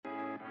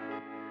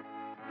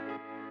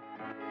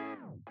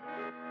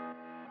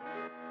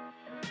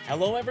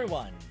Hello,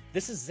 everyone.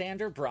 This is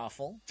Xander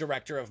Broffel,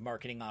 Director of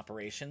Marketing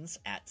Operations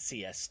at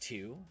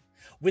CS2,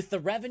 with the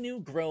Revenue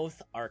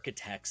Growth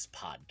Architects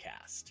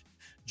podcast.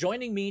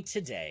 Joining me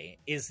today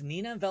is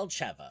Nina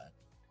Valtcheva,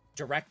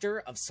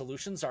 Director of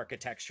Solutions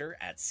Architecture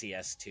at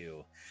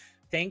CS2.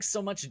 Thanks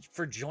so much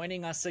for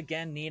joining us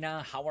again,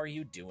 Nina. How are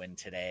you doing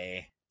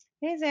today?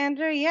 Hey,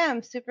 Xander. Yeah,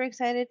 I'm super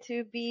excited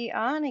to be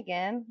on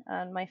again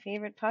on my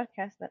favorite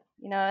podcast. That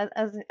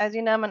as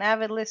you know, I'm an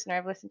avid listener.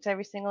 I've listened to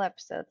every single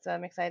episode, so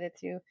I'm excited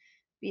to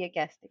be a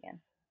guest again.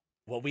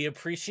 Well, we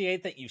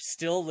appreciate that you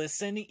still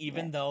listen,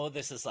 even Yes. though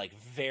this is like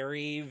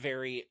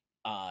very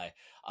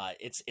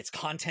it's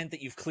content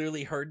that you've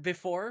clearly heard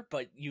before,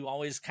 but you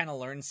always kind of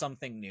learn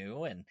something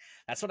new, and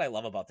that's what I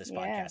love about this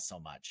Yeah. podcast so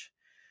much.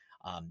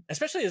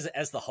 Especially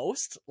as the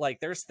host, like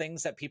there's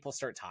things that people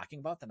start talking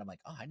about that I'm like,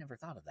 oh, I never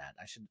thought of that.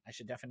 I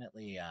should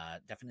definitely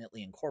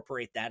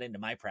incorporate that into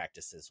my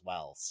practice as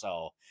well.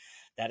 So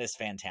that is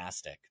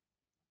fantastic.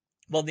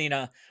 Well,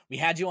 Nina, we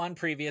had you on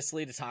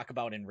previously to talk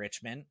about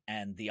enrichment,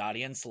 and the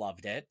audience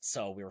loved it.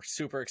 So we were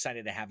super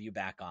excited to have you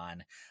back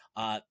on.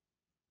 Uh,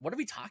 what are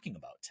we talking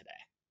about today?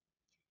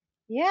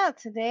 Yeah.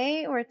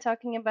 Today we're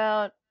talking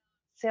about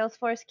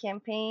Salesforce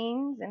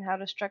campaigns and how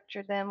to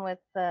structure them with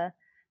the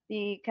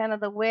kind of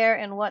the where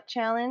and what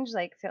challenge,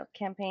 like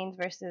campaigns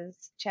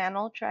versus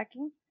channel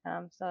tracking.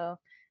 So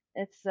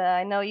it's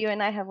I know you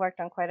and I have worked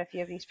on quite a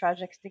few of these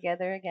projects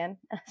together again,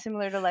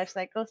 similar to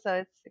Lifecycle. So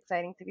it's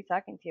exciting to be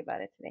talking to you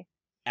about it today.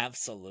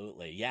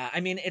 Absolutely. Yeah. I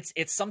mean,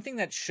 it's something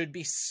that should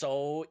be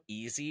so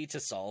easy to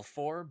solve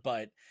for,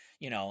 but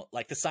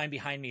like the sign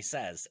behind me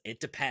says, it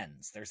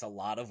depends. There's a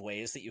lot of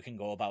ways that you can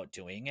go about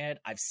doing it.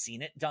 I've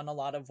seen it done a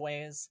lot of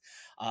ways.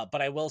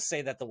 But I will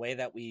say that the way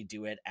that we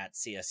do it at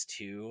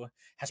CS2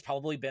 has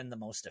probably been the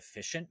most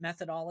efficient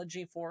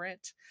methodology for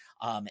it.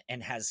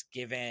 And has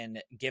given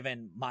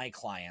my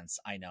clients,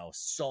 I know,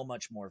 so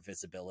much more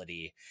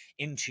visibility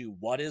into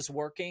what is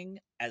working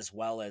as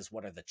well as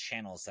what are the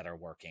channels that are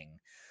working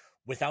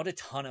without a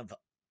ton of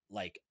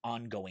like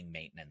ongoing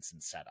maintenance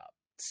and setup.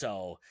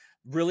 So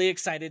really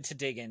excited to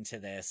dig into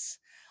this.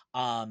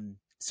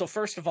 So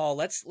first of all,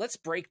 let's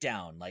break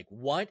down like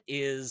what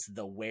is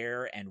the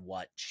where and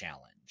what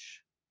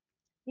challenge.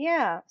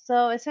 Yeah,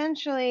 so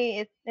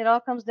essentially it all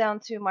comes down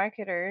to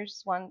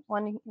marketers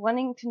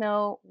wanting to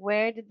know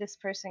where did this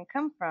person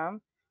come from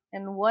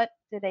and what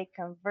did they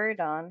convert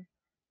on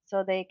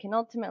so they can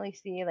ultimately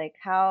see like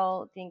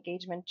how the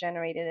engagement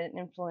generated an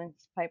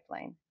influence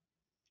pipeline.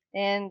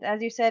 And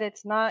as you said,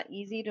 it's not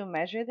easy to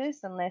measure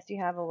this unless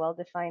you have a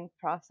well-defined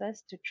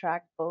process to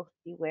track both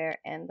the where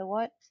and the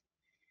what.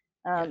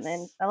 And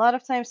Yes. a lot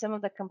of times, some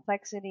of the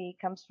complexity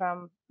comes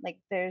from like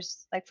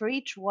there's like for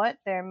each what,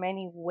 there are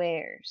many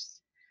wheres.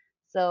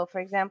 So,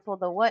 for example,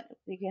 the what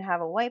you can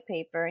have a white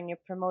paper and you're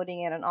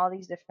promoting it on all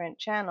these different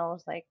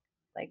channels, like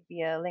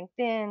via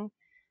LinkedIn,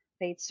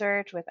 paid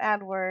search with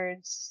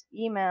AdWords,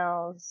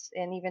 emails,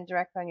 and even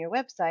direct on your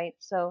website.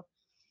 So,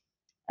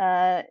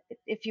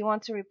 if you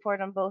want to report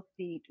on both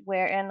the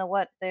where and the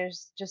what,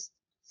 there's just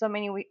so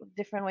many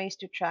different ways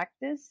to track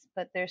this,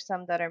 but there's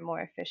some that are more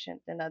efficient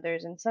than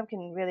others, and some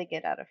can really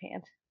get out of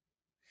hand.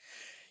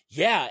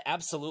 Yeah,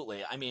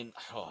 absolutely. I mean,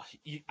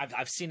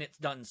 I've seen it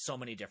done so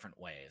many different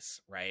ways,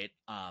 right?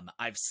 I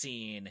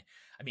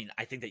mean,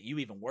 I think that you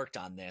even worked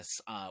on this,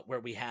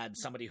 where we had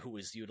somebody who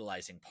was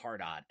utilizing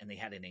Pardot and they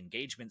had an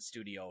engagement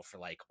studio for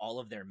like all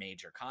of their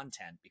major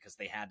content because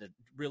they had to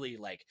really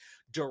like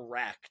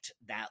direct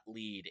that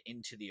lead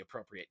into the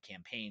appropriate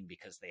campaign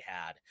because they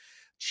had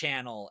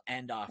channel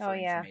and Oh offer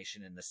yeah,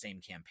 information in the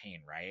same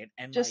campaign, right?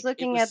 And just like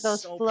it looking was at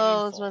those so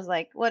flows was painful.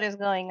 like, what is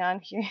going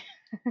on here?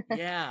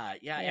 Yeah,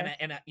 and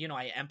Yes.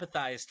 I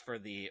empathized for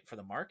the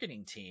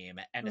marketing team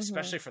and Mhm.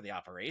 especially for the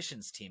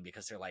operations team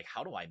because they're like,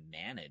 how do I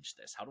manage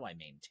this? How do I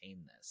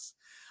maintain this?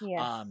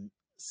 Yes.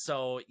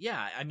 So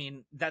yeah, I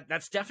mean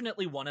that's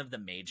definitely one of the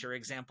major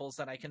examples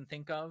that I can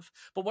think of.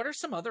 But what are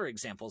some other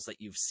examples that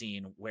you've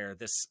seen where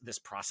this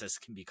process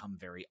can become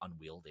very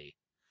unwieldy?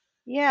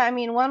 Yeah, I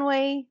mean, one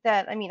way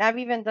that, I mean, I've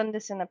even done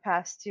this in the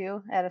past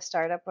too at a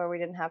startup where we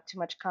didn't have too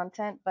much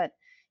content, but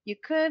you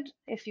could,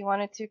 if you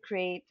wanted to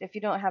create, if you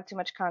don't have too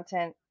much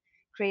content,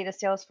 create a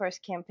Salesforce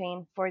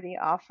campaign for the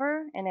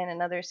offer and then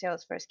another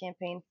Salesforce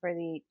campaign for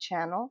the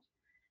channel.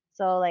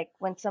 So, like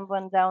when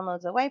someone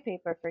downloads a white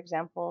paper, for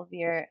example,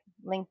 via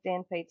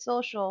LinkedIn paid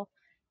social,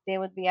 they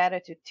would be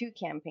added to two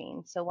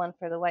campaigns. So, one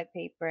for the white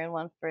paper and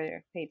one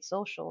for paid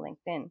social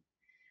LinkedIn.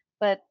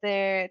 But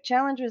their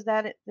challenge was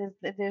that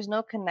there's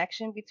no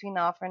connection between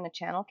the offer and the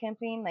channel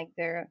campaign. Like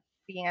they're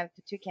being added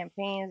to two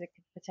campaigns. It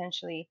could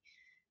potentially,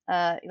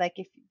 like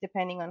if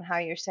depending on how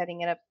you're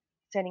setting up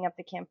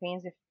the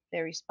campaigns, if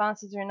they're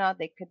responses or not,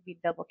 they could be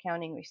double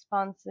counting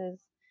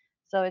responses.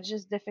 So it's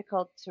just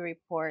difficult to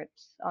report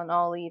on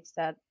all leads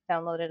that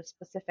downloaded a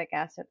specific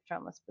asset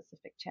from a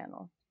specific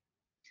channel.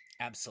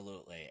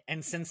 Absolutely.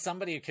 And since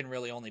somebody can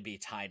really only be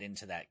tied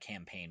into that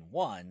campaign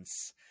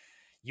once,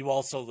 you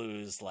also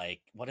lose like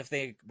what if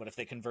they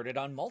converted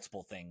on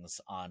multiple things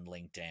on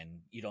LinkedIn?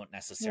 You don't Right.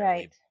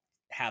 necessarily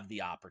have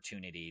the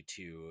opportunity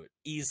to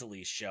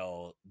easily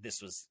show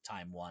this was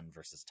time 1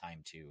 versus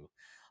time 2,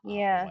 or what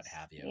Yes.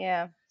 have you.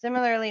 Yeah.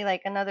 Similarly,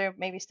 like another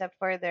maybe step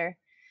further,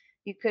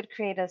 you could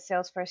create a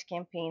Salesforce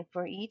campaign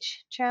for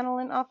each channel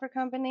and offer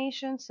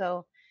combination.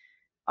 So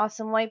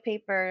awesome white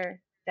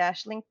paper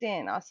dash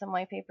LinkedIn, awesome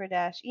white paper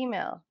dash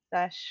email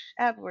dash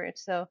AdWords.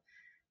 So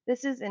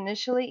this is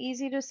initially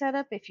easy to set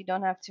up if you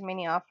don't have too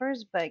many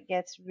offers, but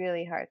gets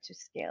really hard to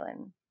scale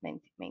and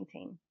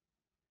maintain.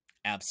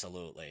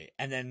 Absolutely.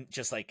 And then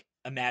just like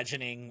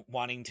imagining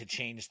wanting to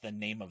change the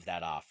name of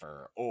that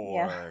offer,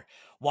 Yeah. or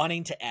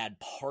wanting to add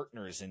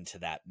partners into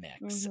that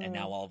mix, and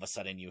now Mhm. all of a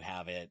sudden you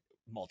have it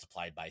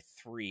multiplied by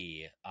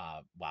 3.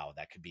 Wow,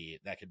 that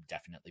could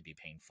definitely be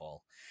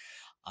painful.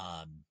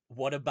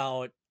 What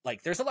about,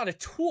 like, there's a lot of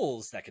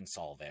tools that can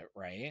solve it,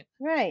 right?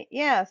 Right.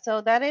 Yeah.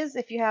 So that is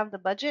if you have the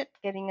budget,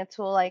 getting a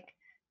tool like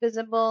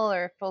Visible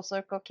or Full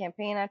Circle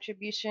Campaign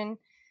Attribution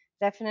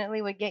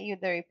definitely would get you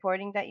the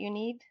reporting that you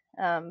need.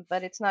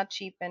 But it's not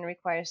cheap and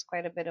requires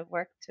quite a bit of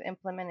work to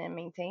implement and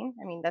maintain.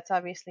 I mean, that's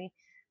obviously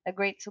a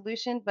great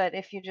solution, but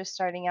if you're just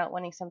starting out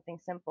wanting something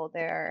simple,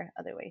 there are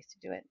other ways to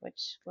do it,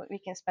 which what we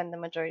can spend the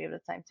majority of the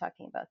time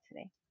talking about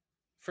today.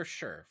 For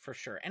sure, for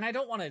sure. And I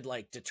don't want to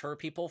like deter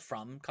people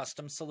from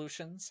custom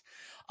solutions.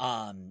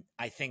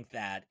 I think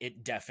that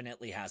it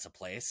definitely has a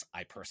place.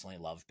 I personally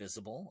love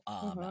Visible.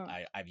 Hmm.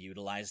 I've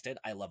utilized it.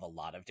 I love a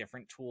lot of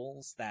different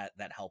tools that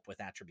help with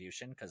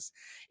attribution, because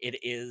it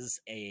is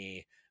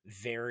a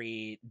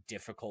very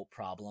difficult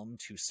problem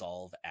to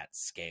solve at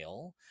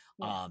scale.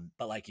 Yes.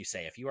 But like you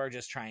say, if you are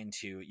just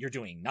you're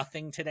doing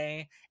nothing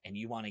today and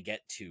you want to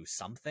get to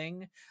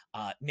something,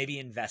 maybe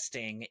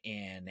investing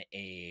in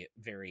a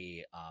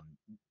very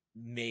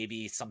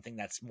maybe something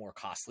that's more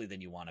costly than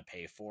you want to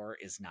pay for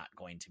is not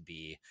going to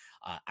be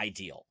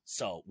ideal.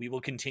 So we will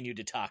continue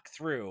to talk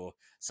through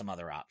some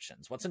other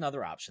options. What's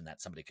another option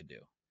that somebody could do?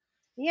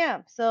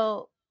 Yeah.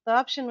 So the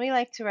option we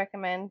like to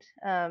recommend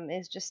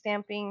is just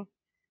stamping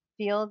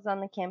fields on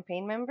the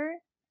campaign member.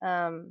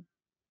 Um,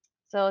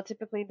 so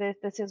typically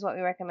this is what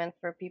we recommend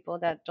for people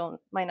that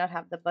don't might not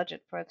have the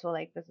budget for a tool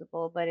like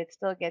Visible, but it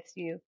still gets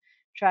you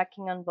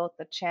tracking on both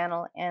the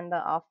channel and the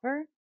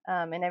offer,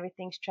 and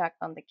everything's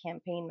tracked on the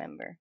campaign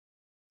member.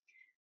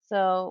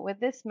 So with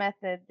this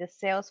method, the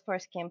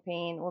Salesforce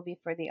campaign will be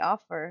for the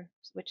offer,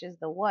 which is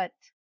the what,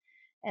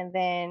 and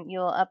then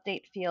you'll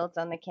update fields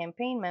on the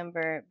campaign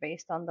member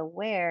based on the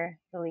where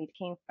the lead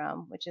came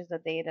from, which is the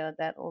data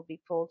that will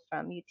be pulled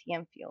from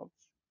UTM fields.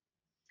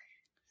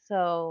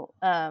 So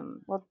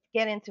we'll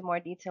get into more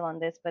detail on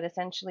this, but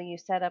essentially you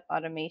set up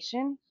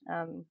automation.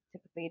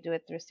 Typically, you do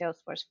it through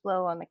Salesforce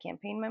Flow on the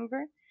campaign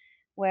member,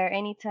 where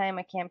anytime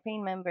a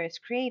campaign member is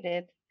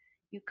created,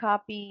 you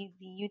copy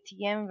the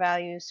UTM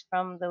values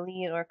from the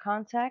lead or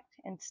contact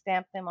and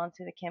stamp them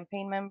onto the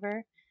campaign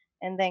member,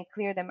 and then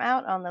clear them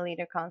out on the lead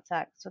or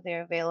contact so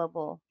they're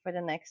available for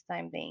the next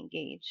time they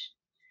engage.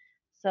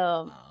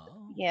 So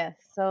Oh, yes,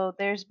 so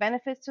there's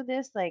benefits to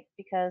this, like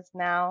because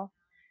now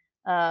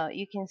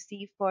you can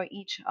see for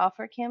each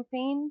offer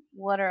campaign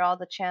what are all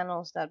the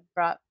channels that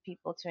brought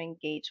people to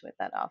engage with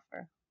that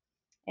offer,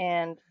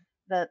 and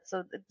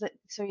so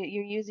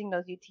you're using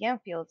those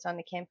UTM fields on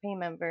the campaign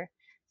member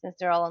since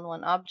they're all in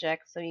one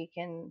object, so you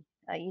can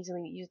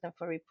easily use them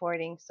for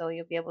reporting. So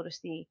you'll be able to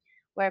see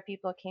where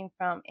people came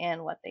from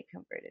and what they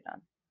converted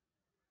on.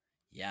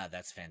 yeah,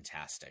 that's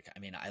fantastic. I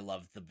mean, I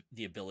love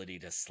the ability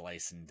to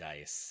slice and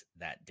dice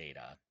that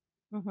data.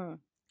 Hmm.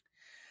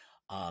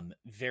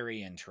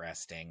 Very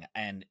interesting.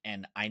 And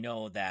I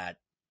know that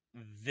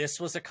this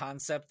was a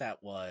concept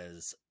that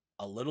was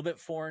a little bit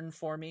foreign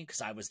for me,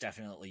 because I was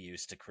definitely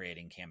used to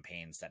creating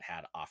campaigns that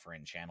had offer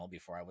in channel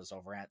before I was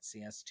over at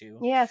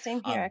CS2. Yeah,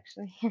 same here Um,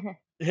 actually.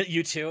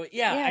 you too?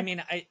 Yeah, I Yeah.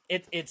 mean,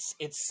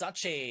 it's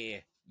such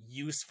a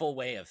useful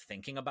way of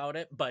thinking about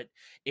it, but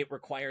it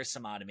requires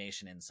some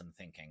automation and some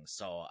thinking.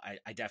 So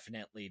I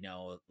definitely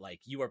know, like,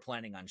 you are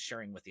planning on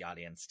sharing with the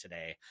audience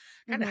today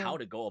kind of Hmm. how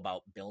to go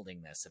about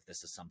building this if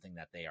this is something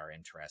that they are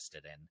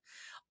interested in.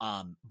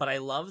 But I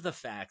love the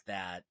fact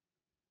that,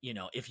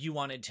 if you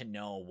wanted to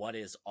know what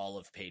is all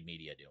of paid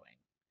media doing,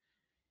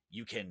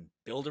 you can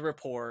build a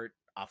report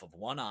off of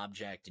one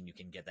object and you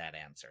can get that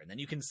answer. And then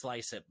you can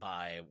slice it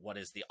by what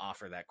is the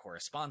offer that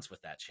corresponds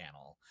with that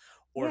channel,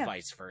 or Yeah,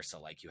 vice versa,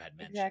 like you had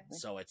mentioned. exactly.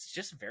 So it's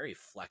just very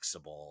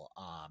flexible.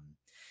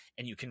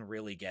 And you can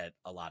really get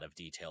a lot of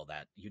detail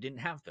that you didn't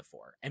have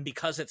before. And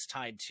because it's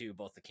tied to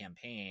both the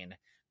campaign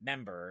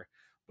member,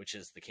 which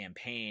is the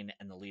campaign,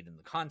 and the lead and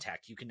the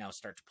contact, you can now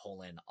start to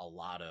pull in a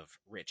lot of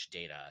rich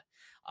data.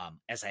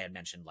 As I had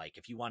mentioned, like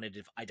if you wanted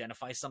to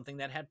identify something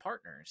that had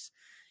partners,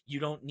 you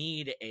don't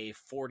need a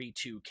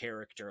 42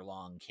 character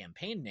long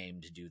campaign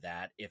name to do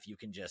that if you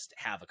can just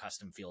have a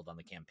custom field on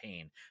the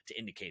campaign to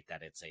indicate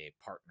that it's a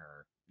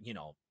partner,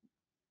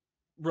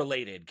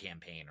 related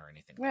campaign or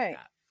anything like Right.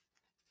 that.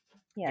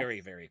 Yes. Very,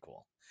 very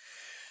cool.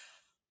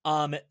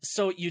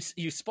 So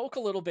you spoke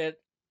a little bit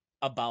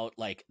about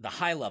like the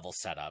high level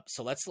setup.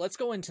 So let's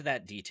go into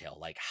that detail.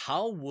 Like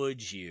how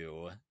would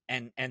you,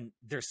 and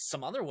there's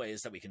some other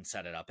ways that we can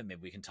set it up, and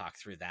maybe we can talk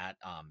through that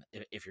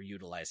if you're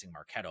utilizing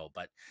Marketo.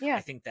 But Yeah.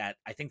 I think that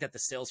the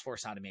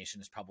Salesforce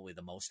automation is probably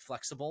the most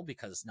flexible,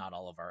 because not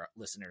all of our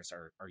listeners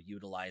are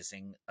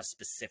utilizing a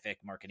specific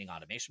marketing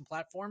automation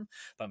platform.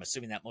 But I'm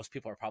assuming that most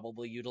people are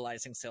probably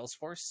utilizing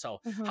Salesforce. So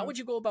how Hmm. would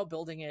you go about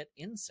building it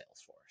in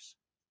Salesforce?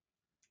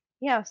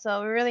 Yeah.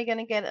 So we're really going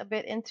to get a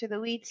bit into the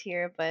weeds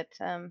here, but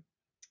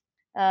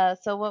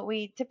so what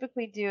we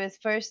typically do is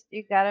first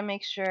you got to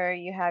make sure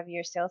you have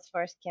your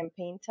Salesforce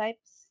campaign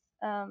types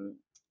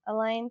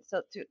aligned.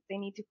 So they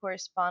need to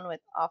correspond with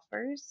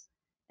offers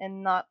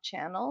and not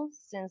channels,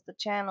 since the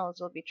channels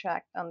will be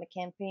tracked on the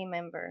campaign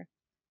member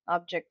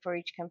object for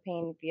each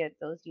campaign via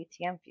those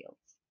UTM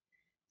fields.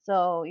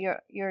 So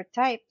your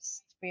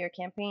types for your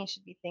campaign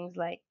should be things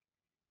like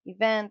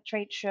event,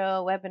 trade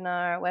show,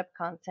 webinar, web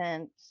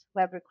content,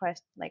 web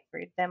request, like for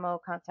your demo,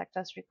 contact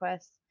us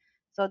requests.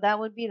 So that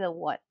would be the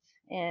what.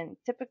 And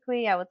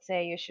typically, I would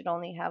say you should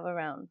only have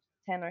around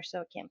 10 or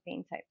so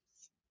campaign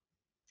types.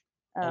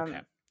 Okay.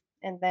 Um,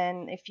 and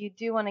then if you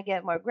do want to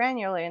get more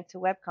granular into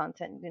web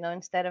content,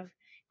 instead of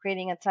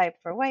creating a type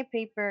for white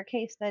paper,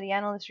 case study,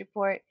 analyst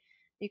report,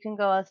 you can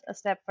go a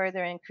step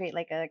further and create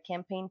like a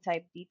campaign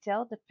type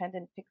detail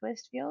dependent pick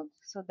list field.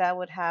 So that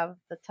would have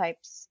the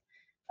types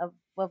of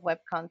web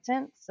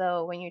content.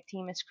 So when your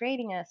team is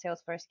creating a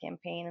Salesforce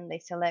campaign and they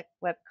select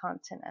web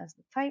content as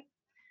the type,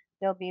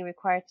 they'll be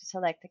required to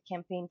select a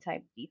campaign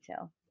type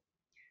detail.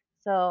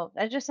 So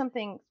that's just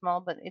something small,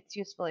 but it's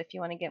useful if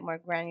you want to get more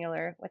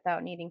granular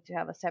without needing to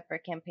have a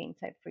separate campaign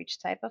type for each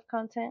type of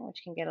content,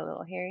 which can get a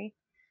little hairy.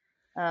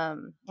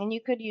 And you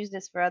could use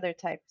this for other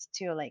types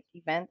too, like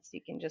events.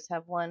 You can just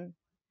have one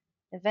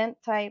event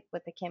type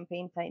with a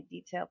campaign type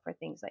detail for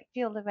things like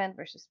field event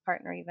versus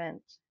partner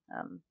event,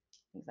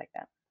 things like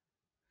that.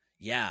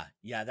 Yeah,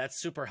 that's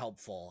super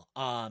helpful.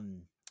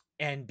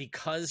 And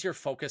because you're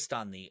focused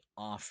on the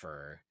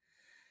offer,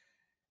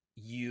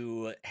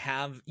 you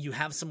have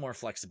some more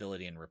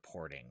flexibility in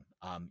reporting.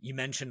 You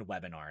mentioned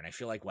webinar, and I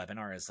feel like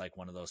webinar is like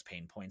one of those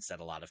pain points that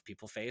a lot of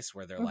people face,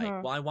 where they're like,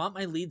 Mm-hmm. well, I want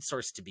my lead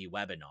source to be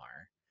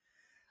webinar,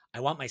 I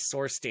want my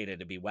source data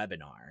to be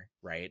webinar,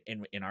 right?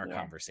 In our Yeah.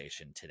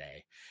 conversation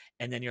today.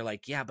 And then you're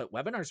like, yeah, but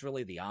webinar is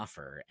really the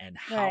offer, and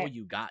how Right.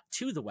 you got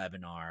to the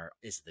webinar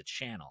is the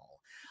channel.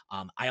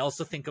 I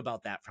also think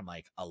about that from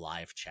like a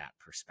live chat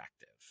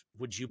perspective.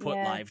 Would you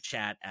put live Yes.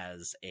 chat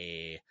as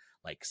a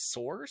like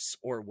source,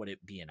 or would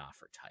it be an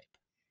offer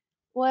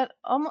Well,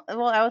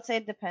 I would say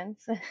it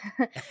depends.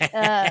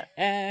 uh,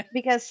 type?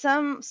 because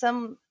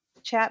some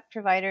chat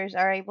providers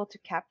are able to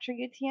capture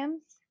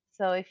UTMs.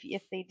 So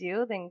if they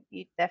do, then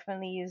you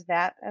definitely use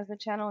that as a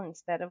channel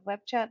instead of web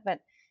chat. But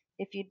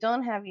if you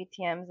don't have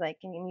UTMs, like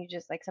and you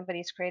just like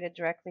somebody's created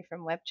directly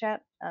from web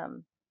chat,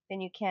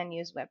 then you can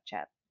use web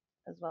chat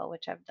as well,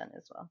 which I've done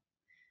as well.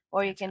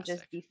 Or you can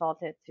just Fantastic.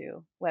 default it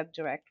to web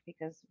direct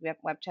because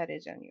web chat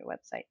is on your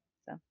website.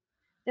 So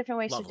different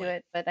ways to do Lovely.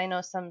 it. But I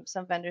know some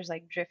vendors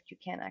like Drift, you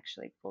can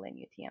actually pull in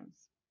UTMs,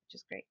 which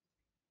is great.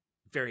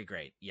 Very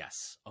great.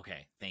 Yes.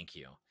 Okay. Thank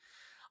you.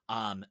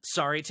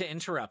 Sorry to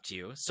interrupt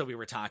you. So we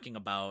were talking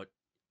about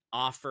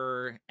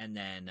offer, and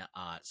then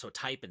so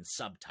type and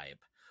subtype.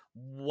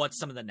 What's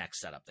some of the next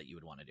setup that you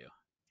would want to do?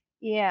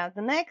 Yeah,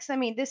 the next, I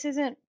mean, this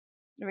isn't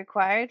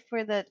required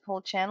for the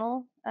whole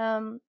channel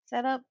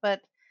setup,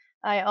 but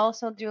I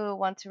also do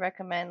want to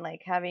recommend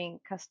like having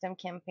custom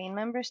campaign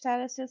member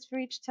statuses for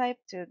each type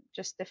to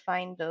just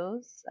define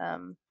those.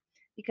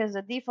 Because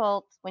the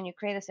default, when you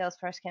create a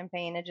Salesforce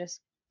campaign, it just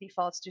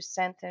defaults to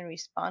sent and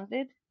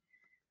responded.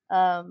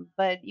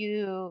 But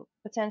you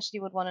potentially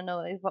would want to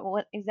know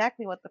what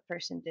exactly what the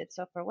person did.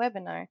 So for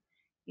webinar,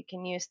 you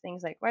can use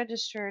things like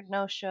registered,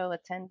 no show,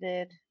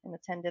 attended, and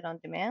attended on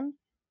demand.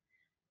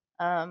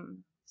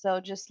 So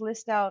just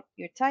list out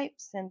your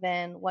types and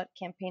then what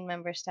campaign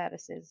member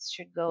statuses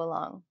should go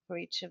along for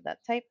each of that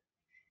type,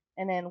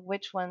 and then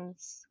which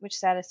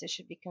statuses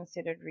should be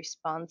considered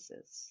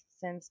responses,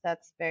 since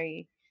that's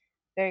very,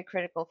 very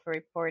critical for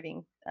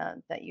reporting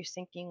that you're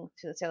syncing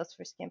to the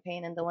Salesforce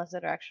campaign, and the ones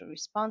that are actual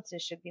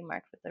responses should be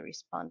marked with the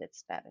responded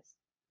status.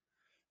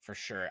 For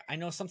sure. I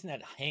know something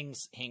that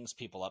hangs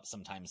people up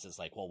sometimes is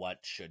like, well, what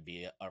should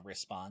be a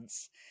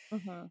response?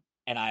 Mm-hmm.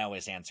 And I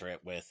always answer it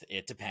with,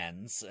 it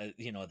depends.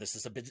 This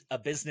is a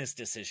business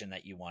decision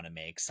that you want to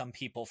make. Some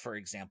people, for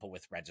example,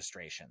 with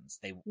registrations,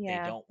 they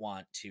Yeah. don't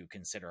want to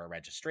consider a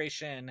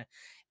registration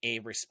a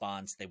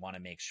response. They want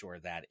to make sure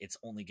that it's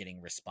only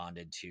getting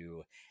responded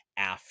to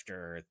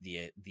after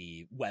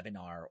the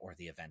webinar or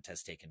the event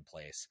has taken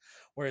place.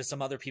 Whereas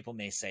some other people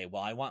may say,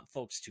 well, I want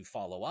folks to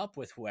follow up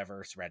with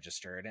whoever's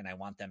registered, and I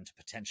want them to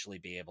potentially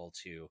be able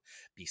to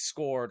be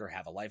scored or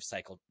have a life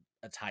cycle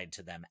tied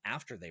to them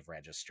after they've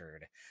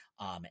registered.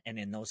 And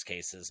in those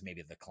cases,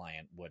 maybe the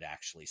client would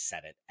actually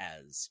set it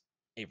as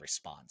a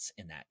response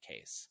in that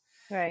case.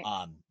 Right.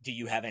 Do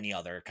you have any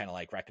other kind of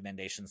like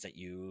recommendations that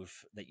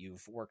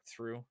you've worked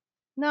through?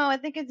 No, I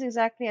think it's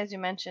exactly as you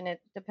mentioned.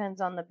 It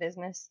depends on the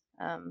business.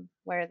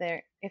 where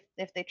they're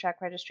if they track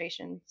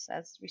registrations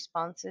as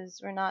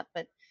responses or not.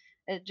 But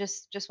it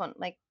just want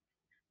like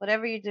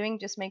whatever you're doing,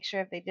 just make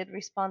sure if they did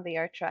respond, they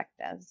are tracked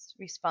as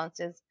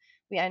responses.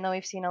 I know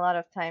we've seen a lot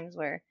of times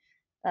where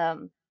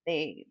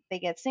they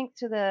get synced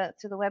to the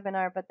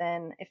webinar, but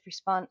then if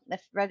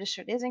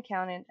registered isn't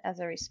counted as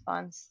a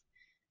response,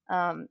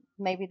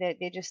 maybe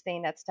they just stay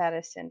in that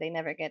status and they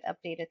never get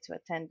updated to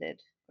attended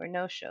or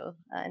no show,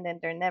 and then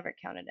they're never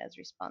counted as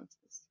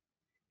responses.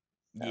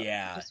 So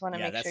Yeah, just want to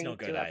yeah, make sure that's no you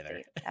do good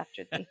either.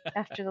 update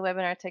after the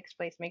webinar takes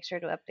place. Make sure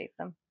to update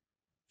them.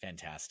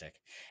 Fantastic.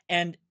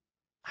 And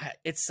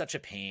it's such a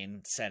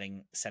pain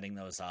setting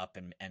those up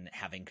and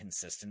having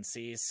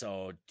consistency.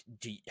 So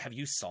have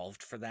you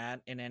solved for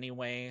that in any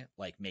way,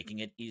 like making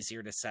it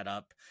easier to set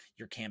up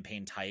your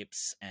campaign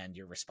types and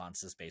your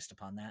responses based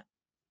upon that?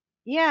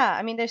 Yeah,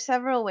 I mean, there's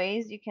several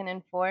ways you can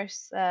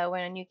enforce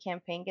when a new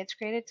campaign gets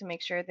created to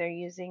make sure they're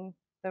using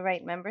the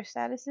right member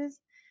statuses.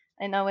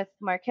 I know with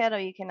Marketo,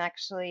 you can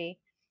actually,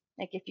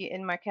 like, if you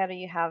in Marketo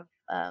you have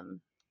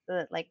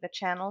the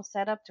channel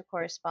set up to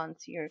correspond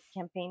to your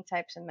campaign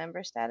types and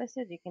member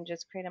statuses. You can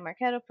just create a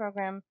Marketo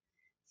program,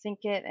 sync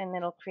it, and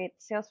it'll create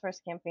the Salesforce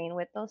campaign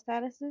with those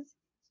statuses.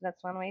 So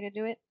that's one way to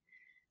do it.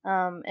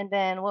 And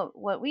then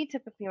what we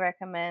typically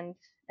recommend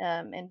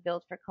and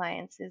build for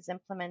clients is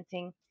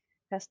implementing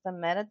custom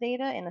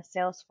metadata in a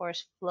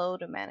Salesforce flow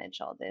to manage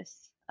all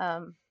this.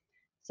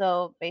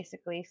 So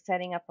basically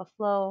setting up a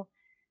flow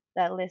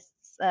that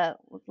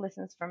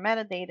listens for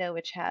metadata,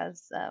 which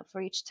has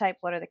for each type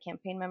what are the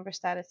campaign member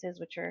statuses,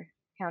 which are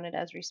counted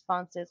as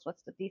responses,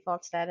 what's the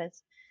default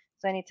status.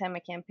 So anytime a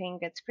campaign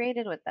gets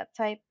created with that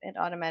type, it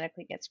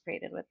automatically gets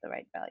created with the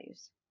right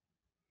values.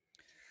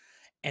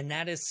 And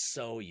that is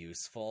so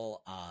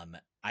useful.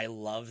 I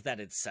love that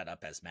it's set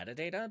up as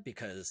metadata,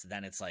 because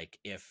then it's like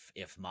if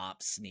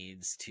MOPS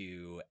needs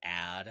to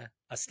add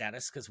a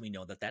status, because we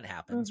know that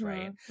happens,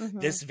 right?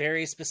 This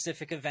very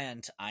specific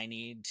event, I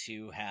need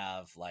to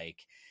have like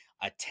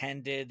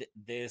attended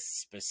this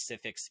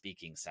specific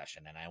speaking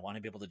session, and I want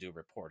to be able to do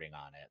reporting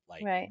on it.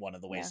 Like, Right. one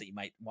of the ways that you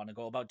might want to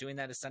go about doing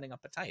that is setting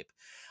up a type.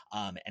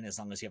 And as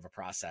long as you have a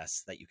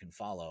process that you can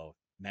follow,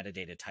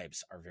 metadata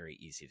types are very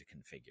easy to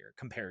configure,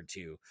 compared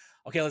to,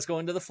 okay, let's go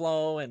into the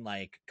flow and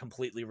like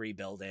completely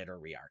rebuild it or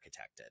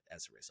re-architect it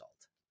as a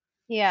result.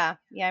 Yeah.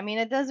 I mean,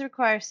 it does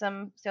require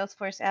some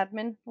Salesforce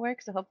admin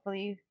work, so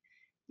hopefully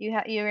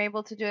you're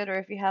able to do it, or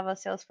if you have a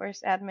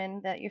Salesforce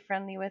admin that you're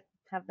friendly with,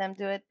 have them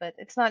do it. But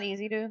it's not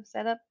easy to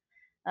set up,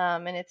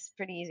 and it's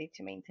pretty easy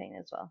to maintain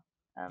as well.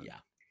 Yeah.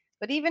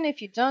 But even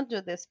if you don't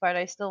do this part,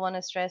 I still want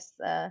to stress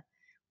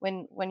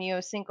when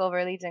you sync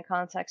over leads and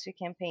contacts to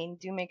campaign,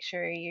 do make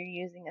sure you're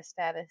using a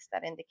status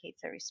that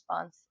indicates a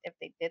response if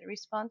they did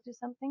respond to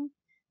something,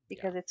 Yeah.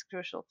 because it's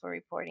crucial for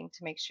reporting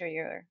to make sure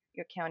you're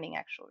counting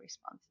actual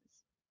responses.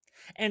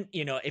 And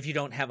if you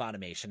don't have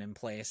automation in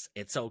place,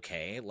 it's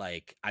okay.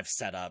 Like, I've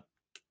set up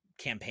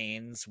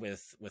campaigns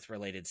with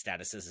related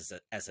statuses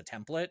as a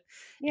template,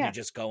 and you Yeah.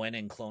 just go in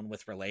and clone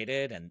with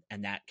related,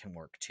 and that can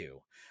work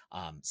too.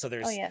 So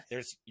Oh yes.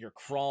 there's your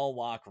crawl,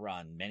 walk,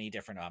 run, many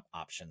different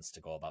options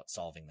to go about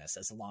solving this,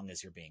 as long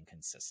as you're being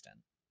consistent.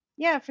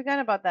 Yeah, I forgot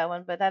about that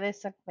one, but that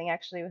is something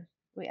actually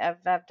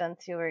I've done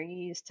too, where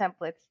you use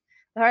templates.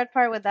 The hard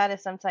part with that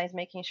is sometimes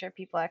making sure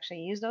people actually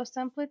use those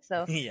templates.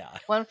 So Yeah.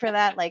 one for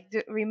that, like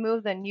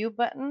remove the new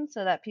button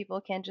so that people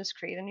can just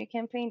create a new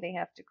campaign. They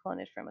have to clone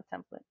it from a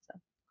template. So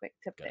quick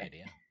tip Good there.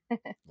 idea.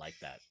 Like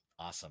that.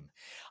 Awesome.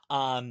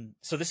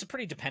 So this is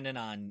pretty dependent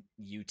on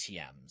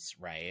UTMs,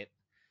 right?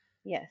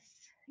 Yes.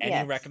 Any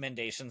Yes.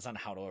 recommendations on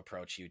how to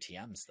approach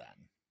UTMs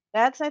then?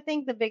 That's I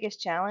think the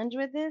biggest challenge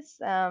with this.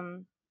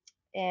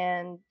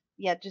 And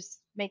yeah,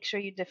 just make sure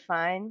you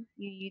define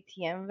your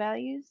UTM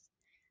values.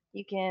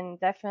 You can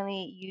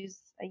definitely use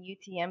a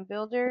UTM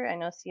builder. I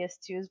know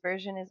CS2's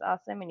version is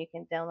awesome, and you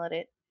can download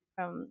it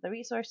from the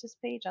resources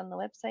page on the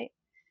website.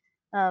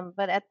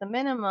 But at the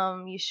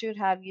minimum, you should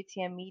have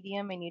UTM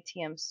medium and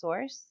UTM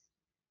source,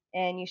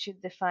 and you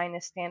should define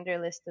a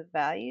standard list of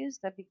values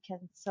that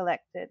become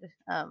selected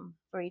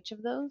for each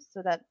of those,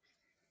 so that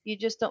you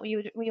just don't.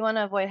 We want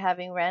to avoid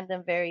having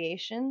random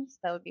variations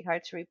that would be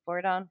hard to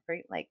report on. For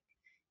like,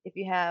 if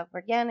you have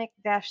organic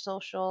dash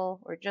social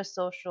or just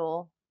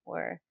social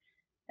or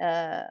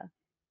uh,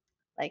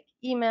 like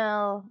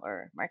email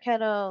or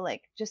Marketo,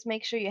 like just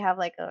make sure you have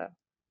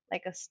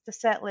the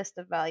set list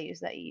of values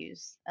that you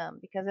use,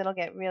 because it'll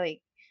get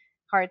really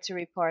hard to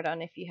report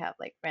on if you have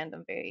like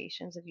random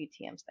variations of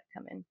UTMs that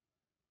come in.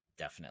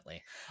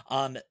 Definitely.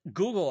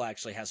 Google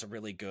actually has a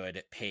really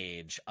good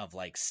page of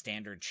like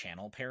standard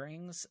channel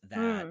pairings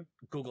that Mm,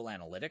 Google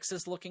Analytics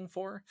is looking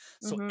for.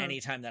 So mm-hmm.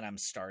 anytime that I'm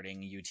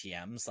starting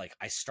UTMs, like,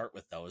 I start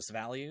with those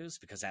values,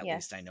 because at Yes.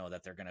 least I know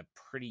that they're going to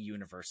pretty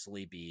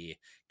universally be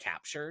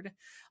captured,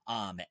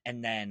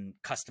 and then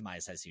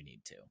customize as you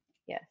need to.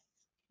 Yes.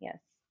 Yes.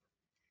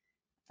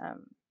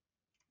 Um,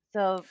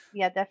 so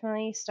yeah,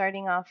 definitely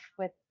starting off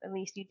with at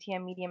least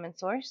UTM medium and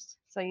source.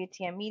 So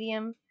UTM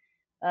medium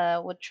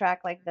would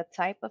track like the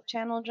type of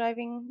channel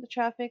driving the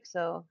traffic.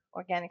 So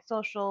organic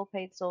social,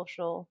 paid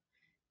social,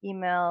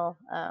 email,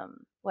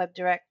 web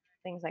direct,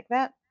 things like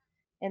that.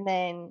 And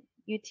then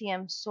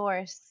UTM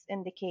source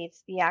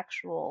indicates the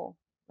actual,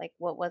 like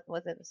what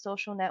was it, a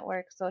social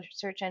network, social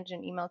search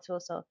engine, email tool.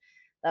 So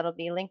that'll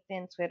be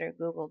LinkedIn, Twitter,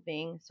 Google,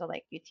 Bing. So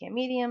like UTM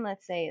medium,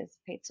 let's say, is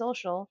paid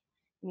social,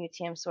 and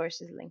UTM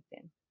source is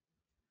LinkedIn.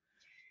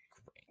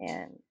 Great.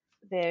 And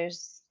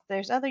there's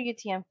other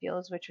UTM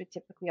fields which we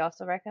typically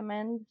also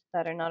recommend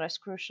that are not as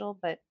crucial,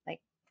 but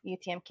like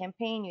UTM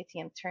campaign,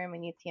 UTM term,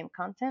 and UTM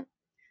content.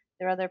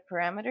 There are other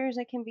parameters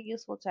that can be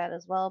useful to add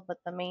as well, but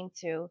the main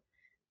two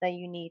that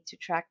you need to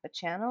track the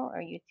channel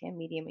are UTM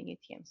medium and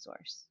UTM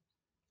source.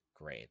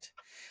 Great.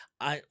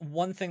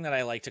 One thing that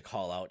I like to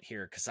call out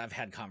here, because I've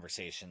had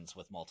conversations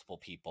with multiple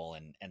people,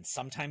 and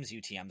sometimes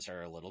UTMs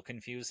are a little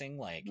confusing.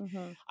 Like,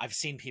 Mm-hmm. I've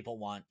seen people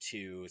want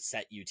to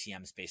set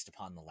UTMs based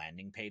upon the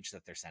landing page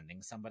that they're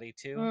sending somebody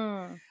to.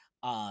 Mm,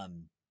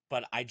 Um,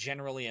 but I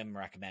generally am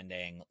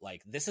recommending,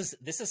 like, this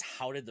is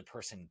how did the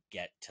person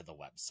get to the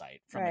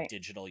website from a right.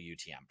 digital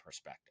UTM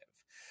perspective.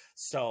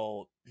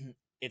 So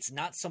it's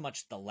not so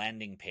much the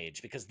landing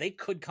page, because they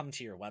could come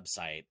to your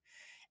website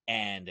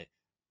and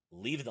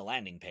leave the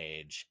landing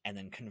page and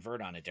then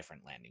convert on a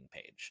different landing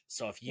page.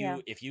 So Yeah.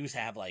 if you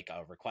have like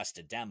a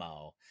requested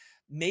demo,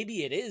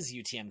 maybe it is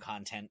UTM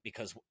content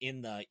because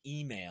in the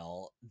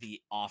email the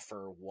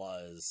offer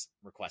was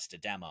request a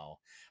demo,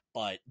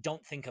 but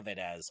don't think of it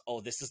as,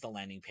 oh, this is the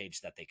landing page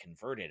that they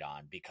converted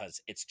on,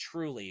 because it's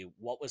truly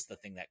what was the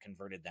thing that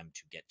converted them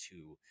to get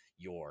to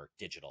your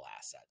digital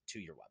asset, to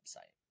your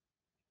website.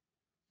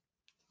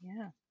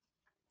 Yeah.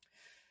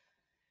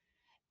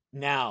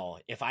 Now,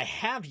 if I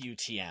have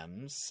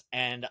UTMs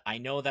and I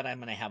know that I'm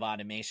going to have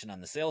automation on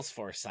the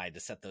Salesforce side to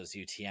set those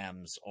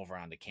UTMs over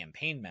onto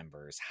campaign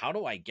members, how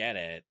do I get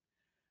it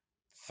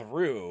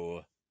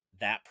through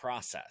that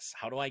process?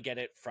 How do I get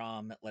it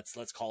from,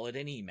 let's call it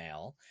an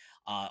email,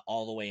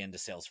 all the way into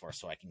Salesforce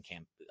so I can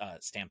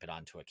stamp it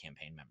onto a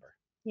campaign member?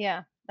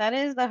 Yeah. That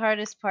is the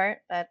hardest part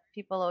that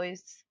people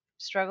always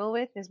struggle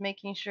with, is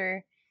making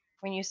sure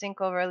when you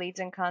sync over leads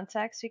and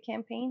contacts to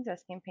campaigns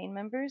as campaign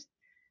members,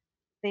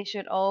 they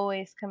should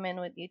always come in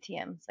with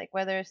UTMs, like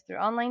whether it's through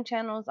online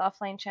channels,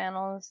 offline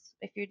channels.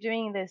 If you're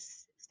doing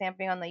this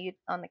stamping on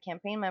the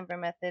campaign member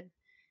method,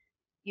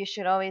 you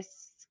should always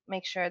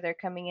make sure they're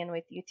coming in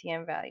with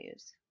UTM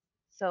values.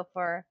 So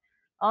for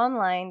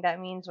online, that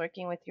means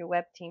working with your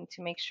web team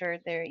to make sure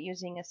they're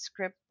using a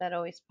script that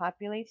always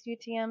populates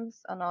UTMs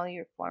on all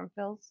your form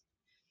fills.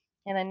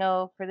 And I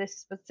know for this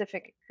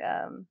specific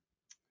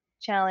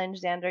challenge,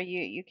 Xander,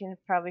 you can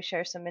probably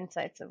share some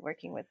insights of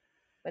working with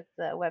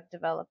the web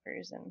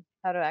developers and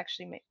how to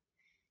actually make.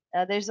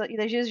 There's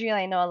usually,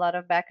 I know, a lot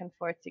of back and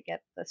forth to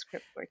get the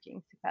script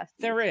working to pass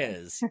the There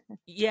UTM. is.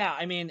 Yeah,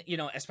 I mean,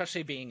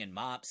 especially being in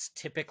MOPS,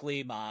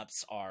 typically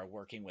MOPS are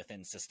working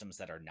within systems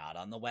that are not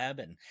on the web,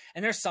 and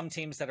there's some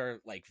teams that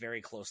are like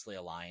very closely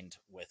aligned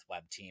with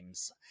web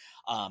teams.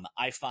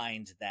 I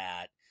find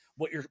that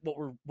what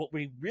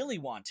we really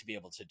want to be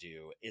able to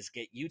do is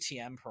get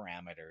UTM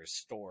parameters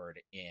stored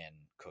in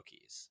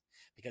cookies.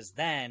 Because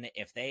then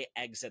if they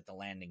exit the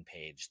landing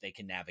page, they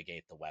can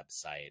navigate the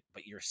website,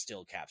 but you're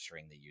still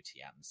capturing the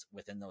UTMs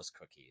within those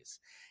cookies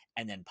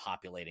and then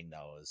populating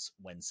those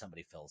when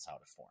somebody fills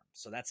out a form.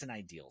 So that's an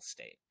ideal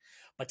state.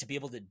 But to be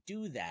able to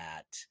do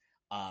that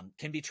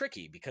can be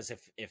tricky, because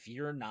if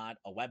you're not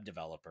a web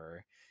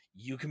developer,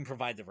 you can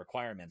provide the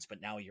requirements,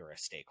 but now you're a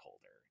stakeholder.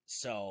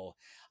 So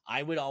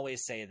I would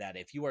always say that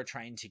if you are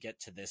trying to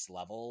get to this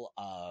level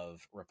of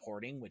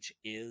reporting, which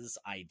is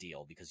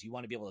ideal because you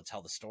want to be able to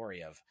tell the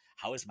story of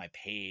how is my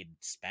paid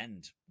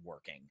spend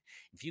working,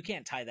 if you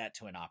can't tie that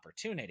to an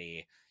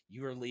opportunity,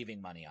 you are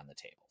leaving money on the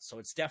table. So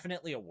it's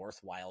definitely a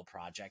worthwhile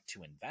project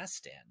to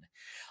invest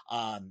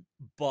in.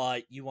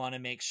 But you want to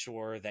make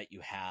sure that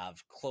you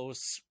have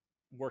close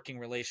working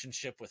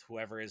relationship with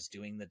whoever is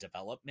doing the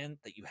development,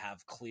 that you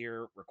have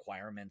clear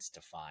requirements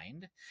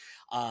defined.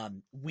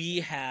 We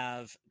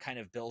have kind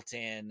of built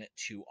in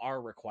to our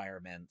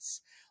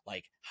requirements,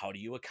 like how do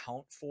you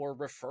account for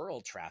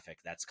referral traffic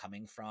that's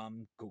coming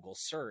from Google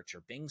search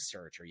or Bing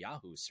search or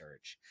Yahoo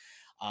search?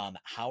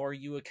 How are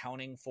you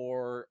accounting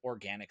for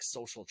organic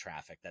social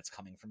traffic that's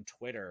coming from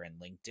Twitter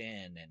and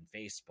LinkedIn and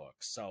Facebook?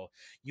 So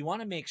you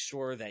want to make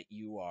sure that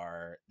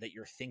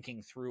you're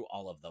thinking through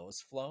all of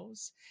those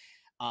flows.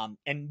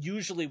 And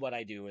usually what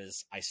I do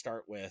is I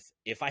start with,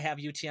 if I have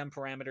UTM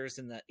parameters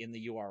in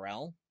the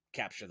URL,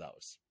 capture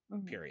those,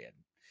 Mm-hmm. period.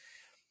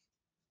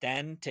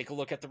 Then take a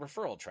look at the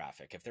referral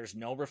traffic. If there's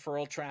no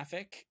referral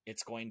traffic,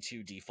 it's going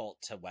to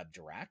default to web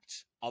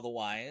direct.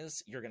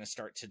 Otherwise, you're going to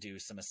start to do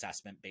some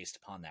assessment based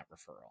upon that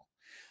referral.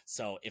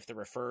 So if the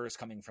referrer is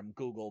coming from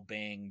Google,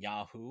 Bing,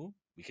 Yahoo,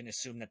 we can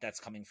assume that that's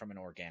coming from an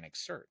organic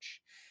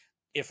search.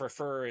 If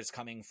referrer is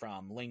coming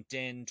from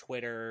LinkedIn,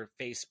 Twitter,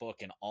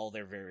 Facebook, and all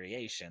their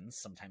variations,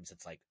 sometimes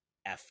it's like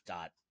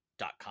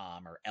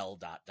f.com or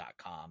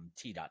l.com,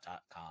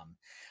 t.com,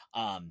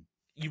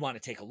 you want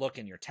to take a look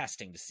in your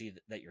testing to see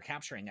that you're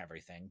capturing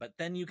everything, but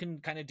then you can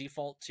kind of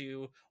default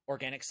to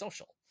organic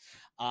social.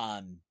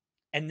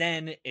 And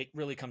then it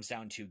really comes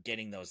down to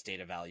getting those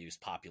data values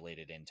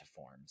populated into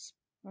forms.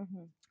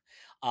 Mm-hmm.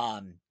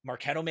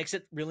 Marketo makes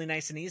it really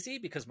nice and easy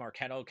because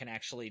Marketo can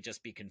actually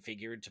just be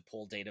configured to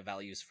pull data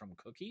values from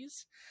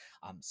cookies.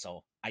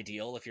 So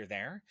ideal if you're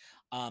there.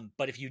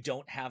 But if you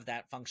don't have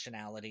that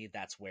functionality,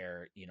 that's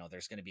where,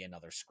 there's going to be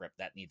another script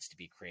that needs to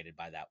be created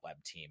by that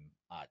web team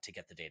to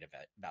get the data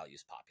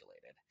values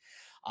populated.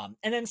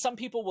 And then some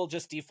people will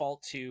just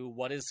default to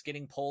what is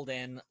getting pulled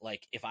in.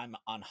 Like if I'm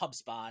on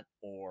HubSpot,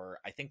 or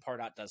I think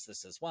Pardot does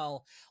this as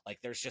well, like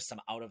there's just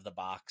some out of the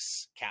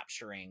box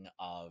capturing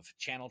of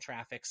channel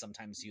traffic.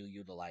 Sometimes you'll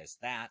utilize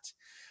that.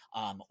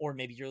 Or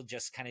maybe you'll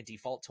just kind of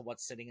default to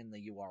what's sitting in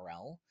the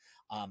URL.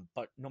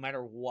 But no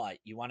matter what,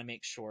 you want to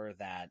make sure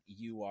that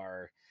you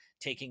are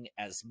taking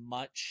as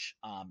much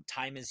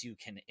time as you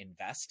can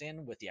invest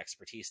in with the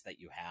expertise that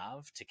you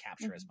have to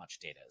capture Mm-hmm. as much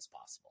data as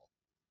possible.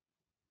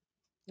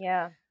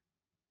 Yeah,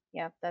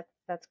 yeah,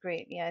 that's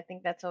great. Yeah, I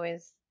think that's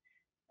always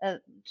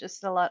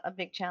just a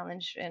big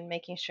challenge in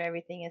making sure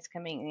everything is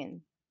coming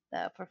in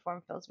for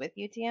form fills with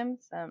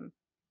UTMs,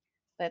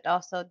 but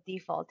also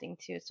defaulting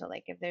too. So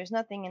like if there's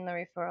nothing in the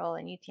referral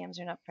and UTMs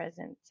are not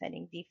present,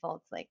 setting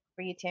defaults like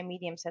for UTM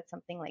medium, set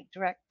something like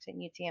direct,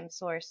 and UTM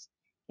source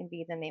can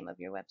be the name of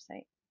your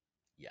website.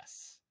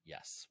 Yes,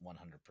 100%.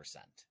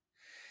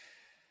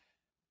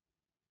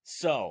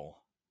 So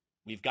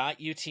we've got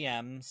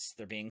UTMs.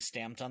 They're being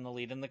stamped on the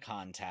lead and the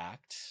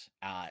contact.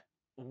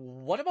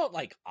 What about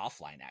like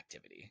offline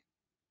activity?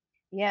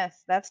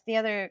 Yes, that's the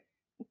other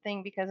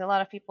thing because a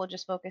lot of people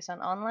just focus on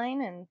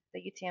online and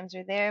the UTMs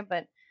are there,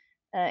 but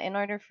in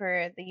order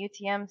for the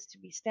UTMs to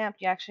be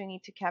stamped, you actually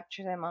need to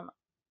capture them on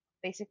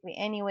basically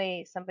any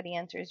way somebody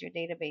enters your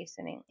database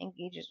and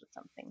engages with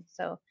something.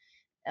 So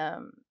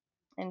um,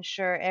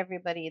 ensure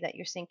everybody that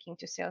you're syncing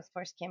to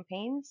Salesforce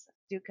campaigns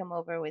do come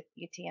over with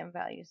UTM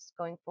values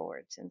going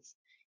forward, since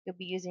you'll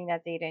be using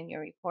that data in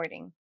your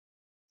reporting.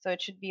 So it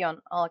should be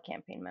on all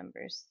campaign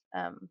members.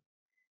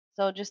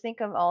 So just think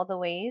of all the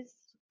ways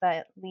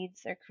that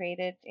leads are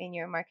created in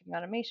your marketing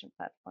automation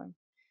platform.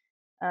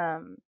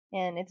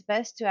 And it's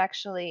best to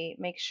actually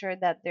make sure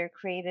that they're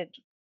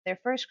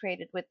first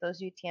created with those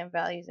UTM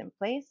values in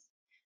place,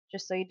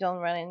 just so you don't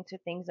run into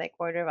things like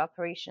order of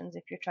operations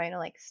if you're trying to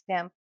like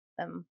stamp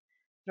them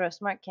through a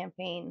smart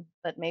campaign,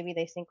 but maybe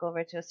they sync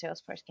over to a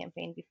Salesforce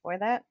campaign before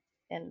that,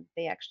 and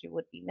they actually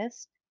would be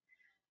missed.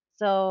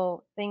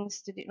 So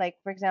things to do, like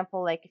for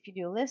example, like if you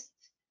do list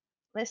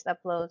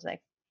uploads,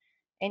 like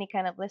any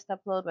kind of list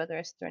upload, whether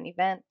it's through an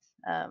event,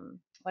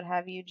 what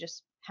have you,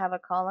 just have a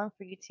column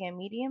for UTM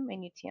medium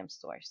and UTM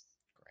source.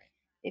 Great.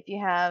 If you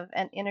have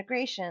an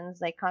integrations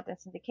like content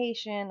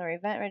syndication or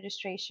event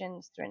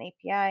registrations through an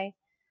API,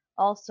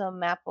 also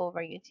map over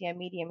UTM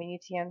medium and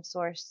UTM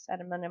source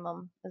at a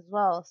minimum as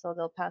well, so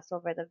they'll pass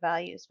over the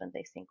values when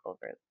they sync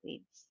over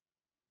leads.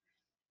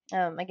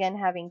 Again,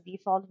 having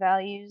default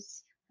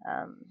values,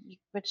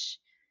 which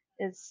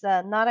is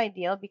not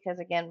ideal because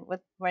again,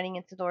 with running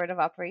into the order of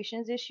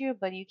operations issue,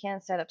 but you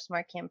can set up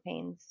smart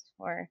campaigns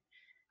or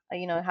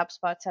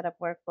HubSpot set up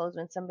workflows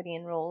when somebody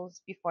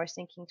enrolls before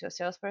syncing to a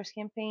Salesforce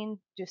campaign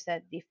to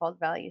set default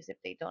values if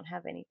they don't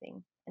have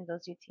anything in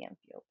those UTM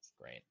fields.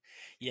 Great.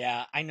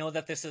 Yeah, I know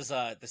that this is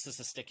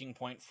a sticking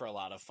point for a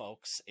lot of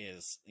folks,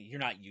 is you're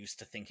not used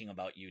to thinking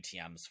about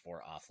UTMs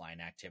for offline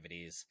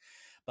activities,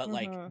 but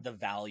like Mm-hmm. the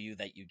value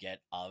that you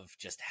get of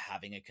just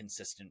having a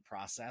consistent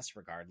process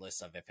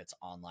regardless of if it's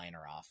online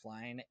or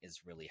offline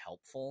is really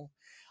helpful.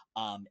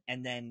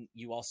 And then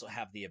you also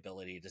have the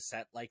ability to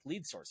set like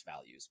lead source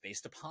values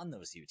based upon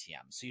those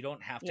UTMs. So you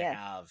don't have to Yes,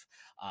 have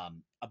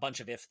a bunch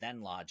of if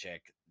then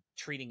logic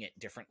treating it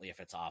differently if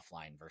it's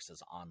offline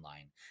versus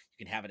online.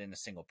 You can have it in a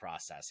single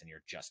process and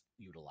you're just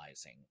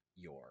utilizing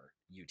your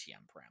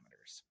UTM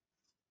parameters.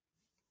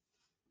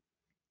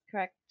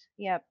 correct.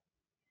 Yep.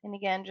 And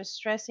again, just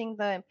stressing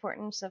the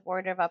importance of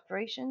order of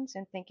operations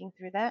and thinking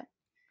through that.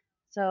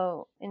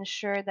 So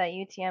ensure that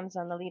UTMs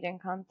on the lead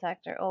and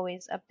contact are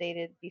always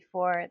updated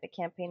before the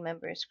campaign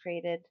member is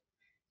created,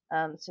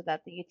 so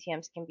that the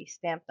UTMs can be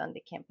stamped on the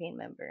campaign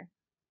member.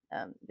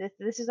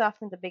 This is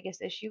often the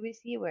biggest issue we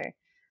see, where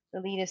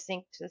the lead is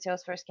synced to the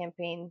Salesforce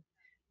campaign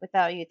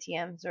without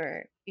UTMs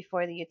or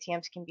before the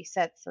UTMs can be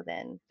set. So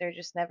then they're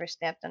just never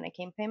stamped on a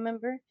campaign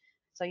member.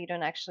 So you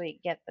don't actually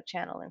get the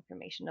channel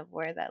information of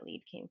where that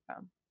lead came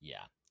from.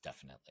 Yeah,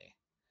 definitely.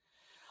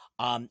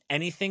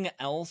 Anything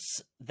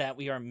else that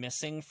we are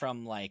missing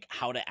from like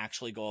how to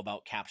actually go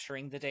about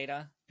capturing the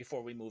data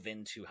before we move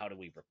into how do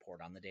we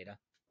report on the data?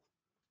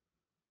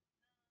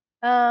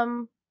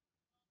 Um,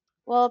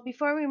 well,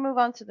 before we move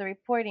on to the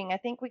reporting, I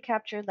think we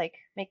captured like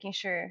making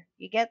sure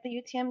you get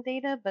the UTM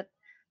data, but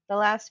the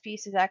last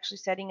piece is actually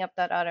setting up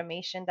that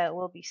automation that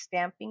will be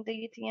stamping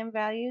the UTM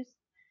values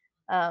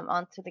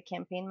onto the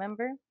campaign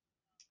member.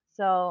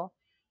 So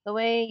the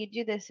way you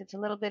do this, it's a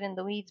little bit in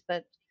the weeds,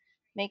 but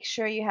make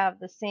sure you have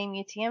the same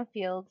UTM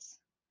fields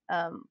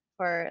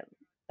for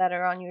that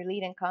are on your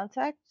lead and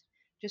contact.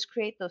 Just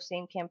create those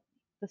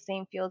the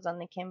same fields on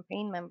the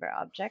campaign member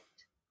object.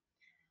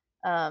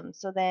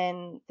 So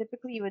then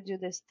typically you would do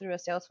this through a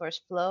Salesforce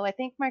flow. I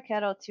think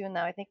Marketo too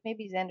now. I think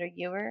maybe Xander,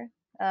 you were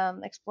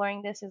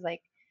exploring this is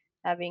like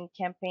having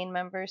campaign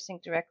members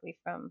sync directly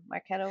from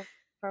Marketo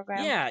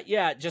program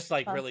Yeah, just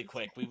like really onto.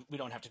 quick. We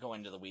don't have to go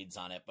into the weeds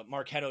on it, but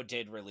Marketo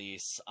did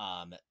release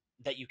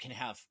that you can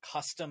have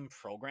custom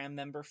program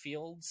member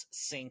fields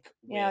sync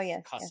Yeah, oh, with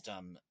yes, yes.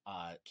 custom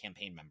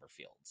campaign member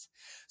fields.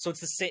 So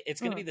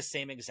it's going to be Mm, the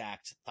same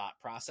exact thought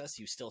process.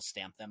 You still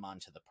stamp them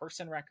onto the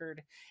person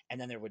record,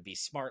 and then there would be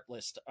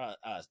flows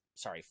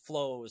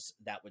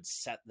that would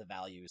set the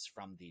values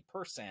from the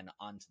person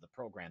onto the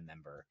program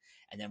member,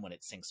 and then when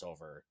it syncs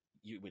over,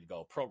 you would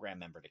go program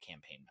member to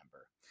campaign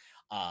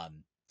member.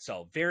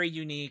 So very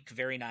unique,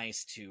 very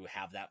nice to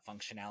have that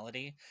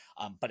functionality,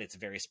 but it's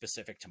very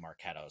specific to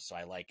Marketo. So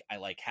I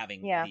like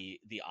having yeah,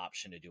 the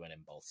option to do it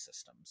in both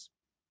systems.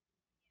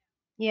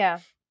 yeah,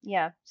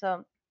 yeah.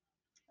 So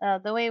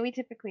the way we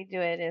typically do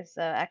it is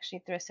actually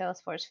through a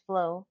Salesforce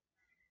flow.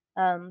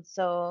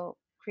 So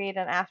create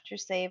an after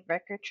save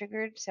record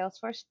triggered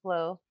Salesforce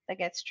flow that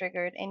gets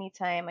triggered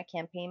anytime a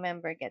campaign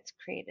member gets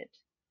created.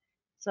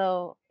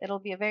 So it'll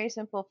be a very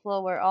simple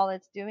flow where all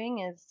it's doing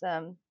is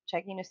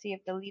checking to see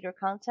if the leader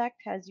contact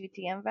has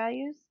UTM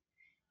values.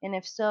 And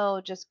if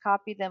so, just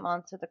copy them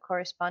onto the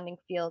corresponding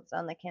fields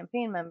on the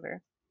campaign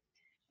member.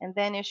 And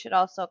then it should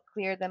also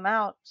clear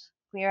out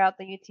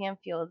the UTM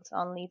fields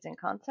on leads and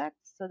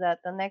contacts so that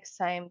the next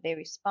time they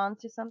respond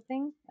to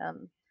something,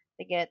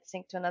 they get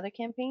synced to another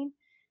campaign,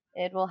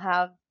 it will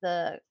have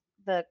the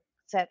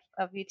set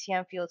of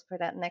UTM fields for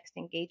that next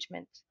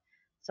engagement.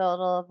 So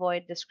it'll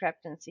avoid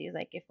discrepancies,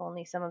 like if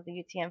only some of the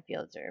UTM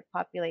fields are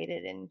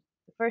populated in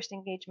the first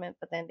engagement,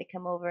 but then they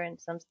come over and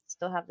some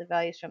still have the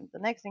values from the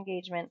next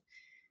engagement,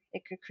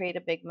 it could create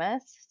a big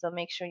mess. So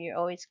make sure you're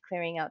always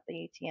clearing out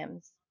the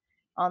UTMs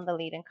on the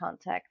lead and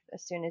contact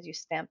as soon as you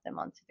stamp them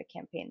onto the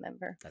campaign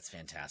member. That's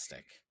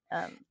fantastic.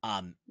 Um,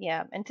 Um,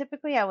 yeah, and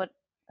typically I would,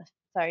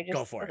 sorry, go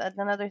just for it.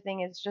 another thing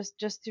is just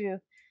to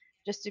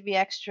be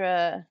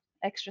extra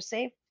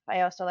safe.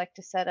 I also like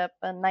to set up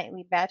a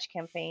nightly batch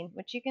campaign,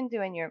 which you can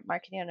do in your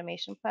marketing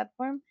automation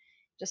platform,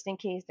 just in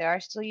case there are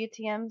still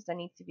UTMs that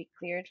need to be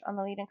cleared on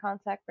the lead and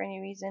contact for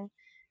any reason.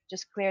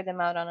 Just clear them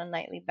out on a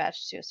nightly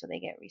batch too, so they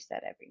get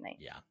reset every night.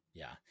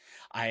 Yeah.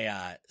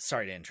 I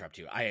sorry to interrupt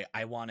you.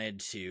 I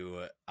wanted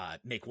to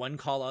make one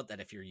call out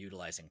that if you're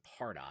utilizing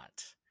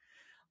Pardot,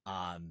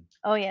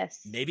 Oh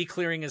yes, maybe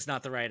clearing is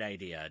not the right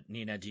idea.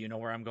 Nina, do you know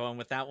where I'm going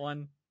with that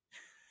one?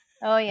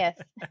 oh yes.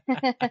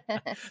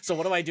 So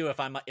what do I do if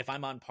I'm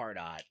on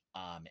Pardot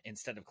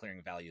instead of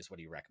clearing values? What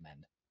do you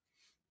recommend?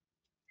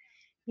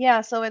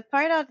 Yeah, so with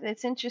Pardot,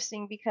 it's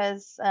interesting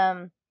because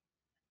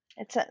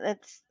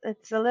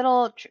it's a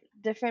little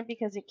different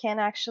because it can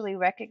actually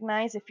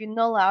recognize if you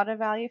null out a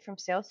value from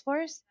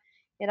Salesforce,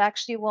 it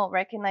actually won't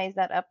recognize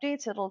that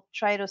update. So it'll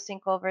try to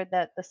sync over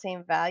the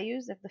same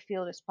values if the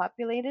field is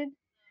populated.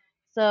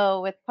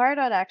 So with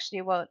Pardot,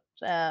 actually, what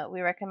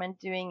we recommend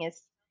doing is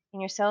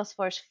in your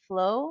Salesforce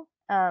flow,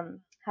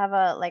 have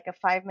a like a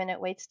 5 minute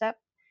wait step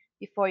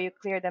before you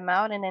clear them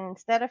out, and then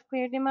instead of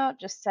clear them out,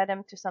 just set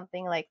them to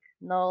something like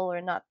null or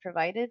not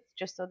provided,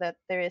 just so that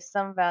there is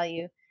some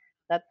value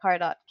that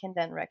Pardot can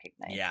then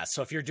recognize. Yeah,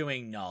 so if you're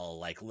doing null,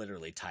 like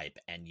literally type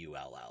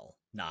null,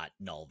 not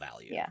null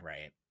value, Yeah,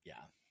 right? Yeah.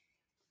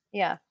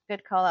 yeah,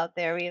 good call out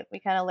there. We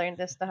kind of learned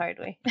this the hard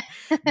way.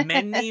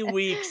 Many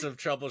weeks of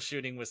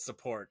troubleshooting with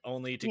support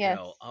only to Yes,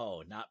 go,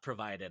 oh, not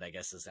provided, I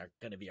guess is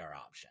going to be our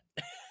option.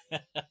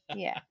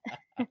 yeah.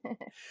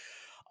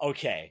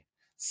 Okay,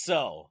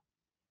 so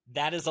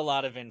that is a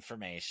lot of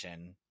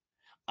information.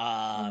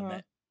 Um,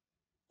 Mhm.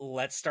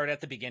 let's start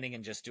at the beginning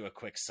and just do a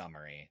quick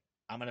summary.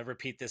 I'm going to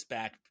repeat this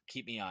back.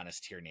 Keep me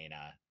honest here,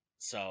 Nina.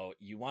 So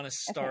you want to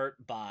Okay.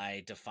 start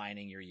by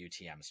defining your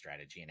UTM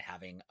strategy and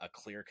having a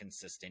clear,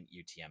 consistent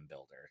UTM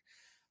builder.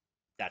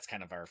 That's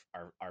kind of our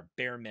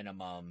bare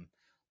minimum.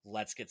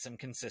 Let's get some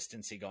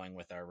consistency going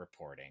with our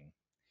reporting.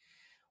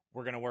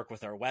 We're going to work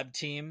with our web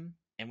team,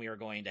 and we are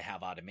going to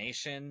have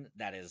automation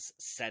that is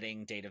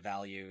setting data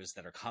values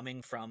that are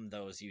coming from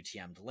those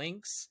UTM'd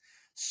links,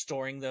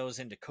 storing those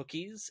into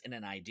cookies in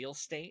an ideal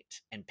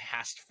state, and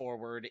passed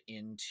forward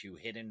into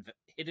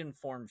hidden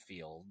form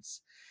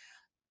fields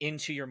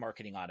into your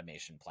marketing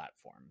automation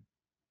platform.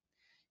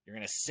 You're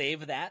going to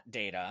save that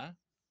data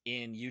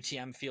in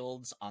UTM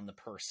fields on the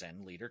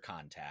person, leader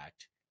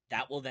contact.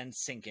 That will then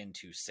sync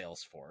into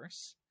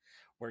Salesforce,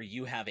 where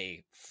you have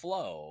a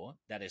flow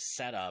that is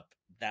set up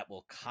that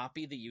will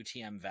copy the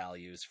UTM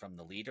values from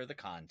the lead or the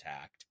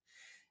contact,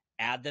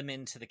 add them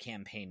into the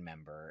campaign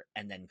member,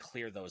 and then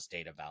clear those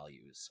data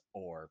values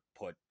or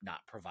put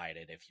not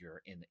provided if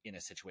you're in a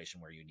situation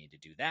where you need to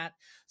do that.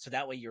 So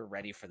that way you're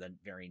ready for the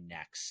very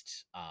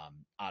next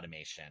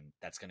automation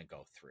that's going to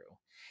go through.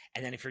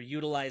 And then if you're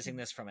utilizing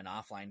this from an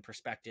offline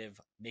perspective,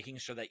 making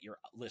sure that your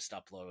list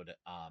upload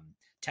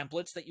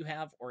templates that you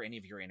have or any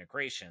of your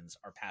integrations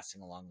are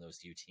passing along those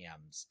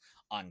UTMs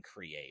on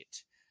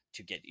create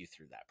to get you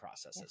through that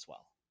process Yeah. as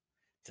well.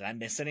 Did I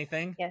miss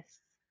anything? Yes.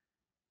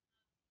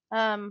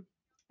 Um,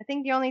 I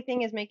think the only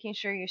thing is making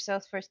sure your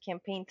Salesforce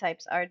campaign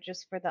types are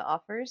just for the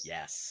offers,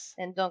 Yes.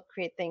 and don't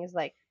create things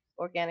like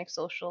organic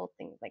social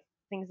things, like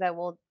things that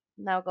will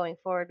now going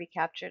forward be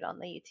captured on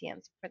the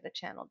UTMs for the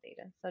channel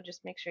data. So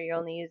just make sure you're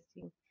only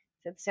using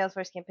the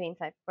Salesforce campaign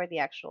type for the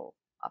actual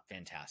offer.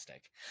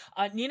 Fantastic.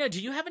 Nina,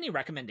 do you have any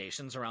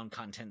recommendations around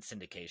content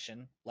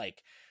syndication?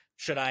 Like,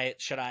 should I,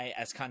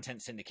 as content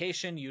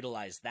syndication,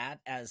 utilize that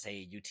as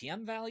a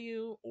UTM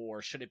value,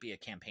 or should it be a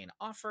campaign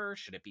offer?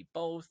 Should it be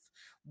both?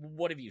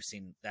 What have you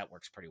seen that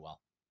works pretty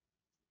well?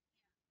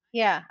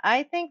 Yeah,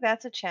 I think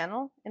that's a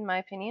channel, in my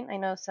opinion. I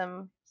know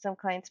some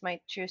clients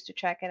might choose to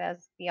track it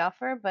as the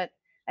offer, but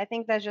I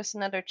think that's just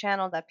another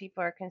channel that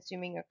people are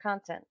consuming your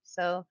content.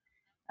 So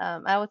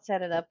I would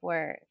set it up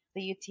where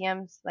the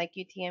UTMs, like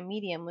UTM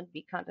medium, would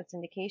be content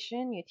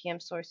syndication,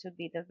 UTM source would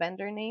be the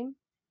vendor name,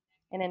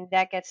 and then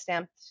that gets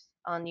stamped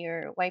on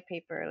your white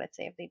paper. Let's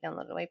say if they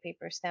download a white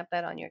paper, stamp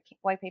that on your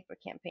white paper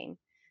campaign.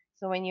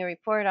 So when you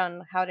report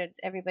on how did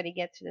everybody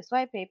get to this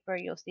white paper,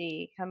 you'll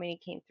see how many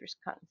came through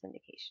content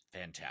syndication.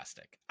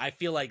 Fantastic. I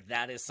feel like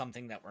that is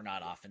something that we're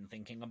not often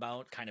thinking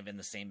about, kind of in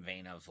the same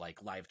vein of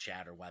like live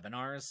chat or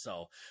webinars.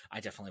 So I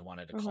definitely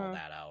wanted to call Mm-hmm.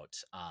 that out.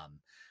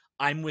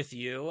 I'm with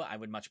you. I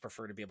would much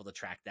prefer to be able to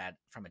track that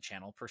from a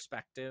channel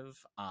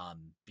perspective,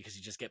 because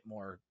you just get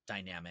more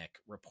dynamic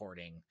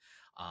reporting,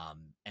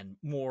 and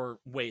more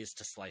ways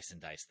to slice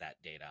and dice that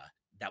data.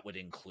 That would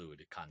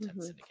include content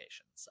Mm-hmm.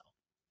 syndication. So,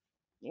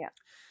 Yeah.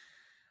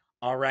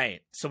 all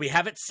right. So we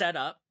have it set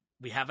up.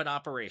 We have it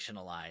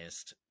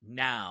operationalized.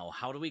 Now,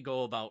 how do we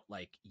go about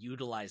like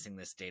utilizing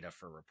this data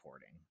for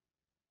reporting?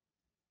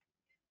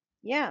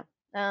 Yeah.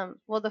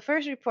 Well, the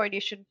first report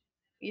you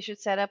should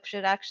set up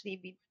should actually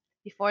be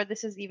before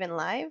this is even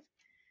live.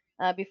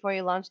 Before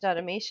you launch the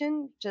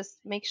automation, just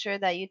make sure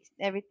that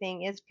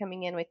everything is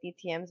coming in with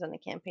UTMs on the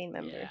campaign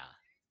member. Yeah.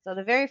 So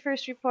the very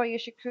first report you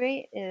should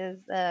create is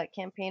a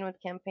campaign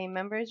with campaign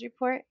members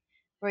report,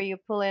 where you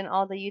pull in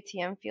all the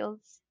UTM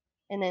fields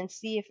and then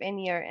see if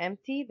any are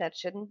empty that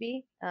shouldn't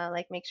be.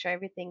 Like make sure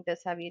everything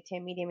does have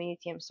UTM medium and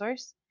UTM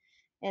source.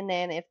 And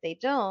then if they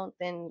don't,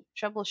 then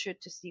troubleshoot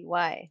to see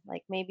why.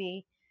 Like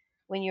maybe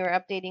when you're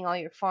updating all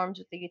your forms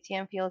with the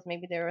UTM fields,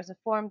 maybe there was a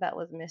form that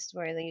was missed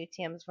where the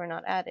UTMs were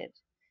not added.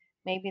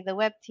 Maybe the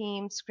web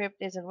team script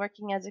isn't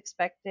working as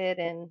expected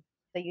and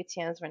the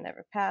UTMs were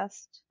never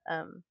passed.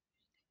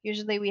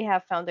 Usually we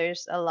have found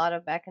there's a lot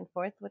of back and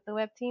forth with the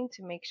web team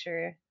to make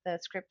sure the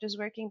script is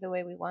working the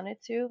way we want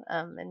it to,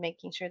 and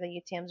making sure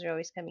the UTMs are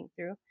always coming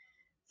through.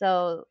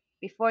 So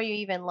before you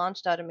even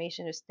launch the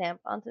automation to stamp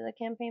onto the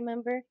campaign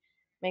member,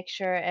 make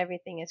sure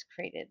everything is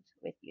created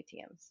with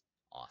UTMs.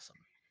 Awesome.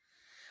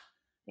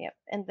 Yep.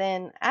 And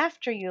then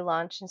after you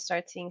launch and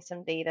start seeing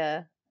some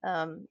data,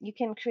 you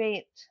can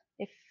create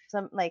if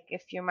some like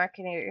if your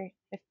marketer,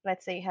 if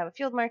let's say you have a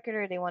field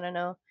marketer, they want to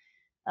know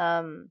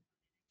um,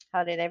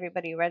 how did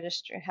everybody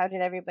register, how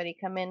did everybody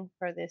come in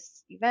for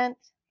this event.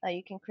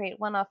 You can create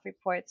one-off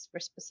reports for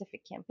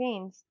specific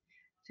campaigns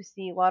to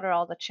see what are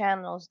all the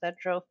channels that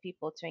drove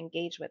people to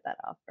engage with that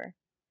offer.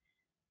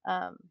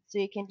 So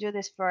you can do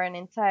this for an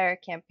entire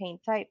campaign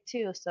type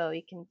too. So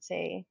you can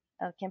say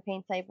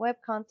campaign type web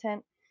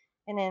content,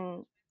 and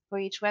then for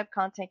each web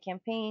content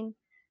campaign,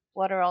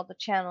 what are all the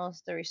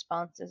channels the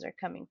responses are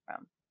coming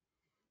from.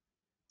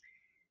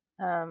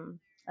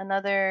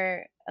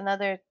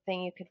 Another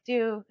thing you could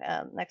do,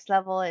 next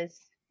level, is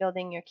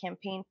building your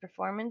campaign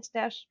performance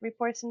dash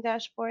reports and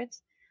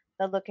dashboards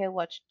that look at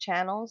what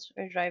channels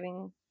are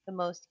driving the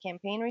most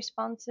campaign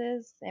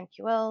responses,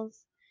 MQLs.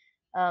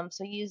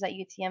 So you use that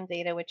UTM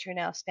data, which you're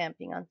now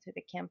stamping onto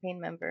the campaign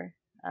member.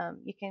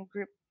 You can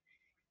group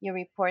your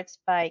reports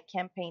by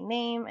campaign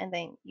name and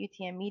then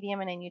UTM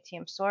medium and then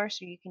UTM source,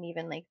 or you can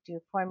even like do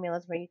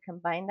formulas where you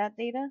combine that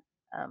data.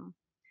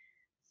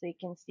 So you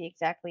can see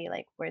exactly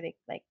like where they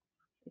like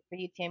for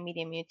UTM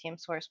medium, UTM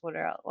source,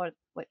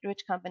 which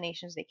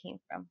combinations they came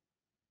from.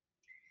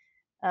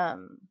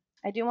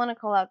 I do want to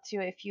call out too,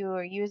 if you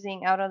are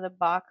using out of the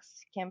box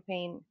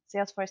campaign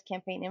Salesforce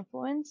campaign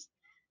influence,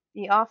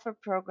 the offer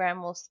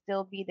program will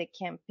still be the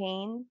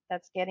campaign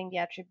that's getting the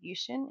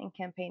attribution and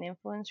campaign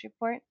influence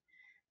report.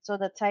 So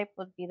the type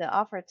would be the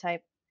offer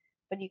type,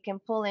 but you can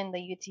pull in the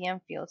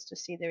UTM fields to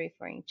see the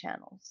referring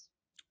channels.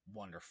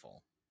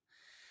 Wonderful.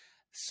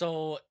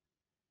 So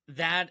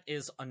that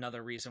is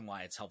another reason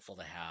why it's helpful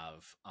to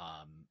have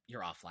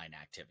your offline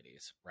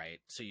activities, right?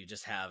 So you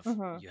just have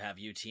Mm-hmm. you have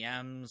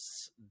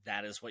UTMs.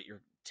 That is what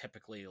you're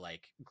typically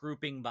like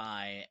grouping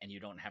by, and you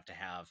don't have to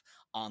have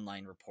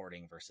online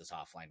reporting versus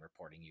offline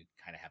reporting. You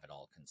kind of have it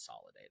all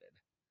consolidated.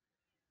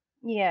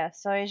 Yeah,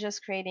 so it's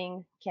just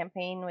creating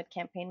campaign with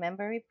campaign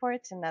member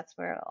reports, and that's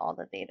where all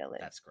the data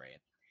That's lives. great.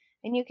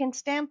 And you can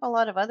stamp a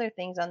lot of other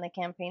things on the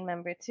campaign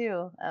member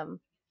too.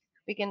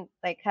 We can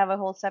like have a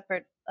whole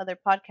separate other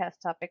podcast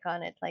topic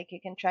on it. Like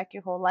you can track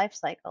your whole life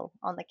cycle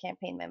on the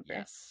campaign member,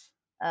 Yes.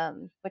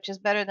 which is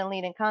better than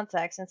lead in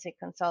contact since it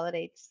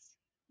consolidates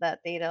that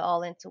data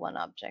all into one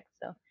object.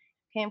 So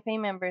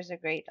campaign member is a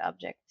great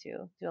object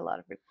to do a lot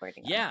of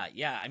reporting on.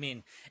 Yeah. I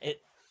mean, it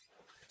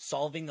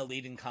solving the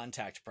lead and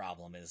contact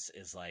problem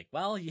is like,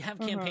 well, you have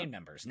campaign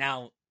members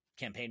now.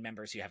 Campaign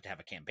members, you have to have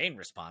a campaign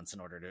response in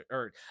order to,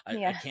 or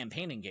a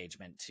campaign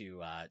engagement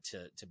to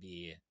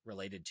be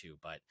related to,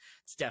 but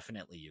it's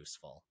definitely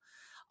useful.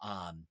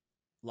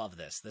 Love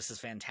this. This is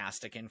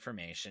fantastic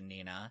information,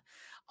 Nina.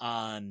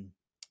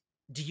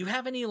 Do you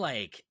have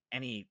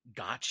any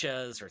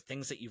gotchas or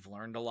things that you've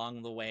learned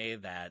along the way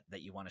that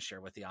you want to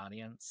share with the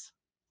audience?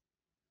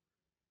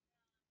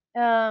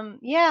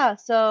 Yeah.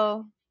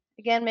 So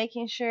again,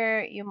 making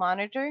sure you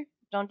monitor.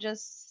 Don't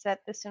just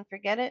set this and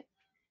forget it.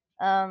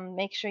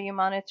 Make sure you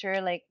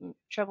monitor, like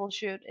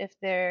troubleshoot if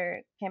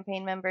their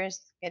campaign members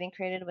getting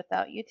created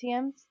without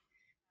UTMs.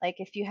 Like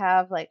if you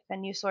have like a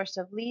new source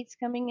of leads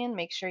coming in,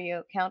 make sure you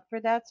account for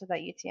that so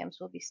that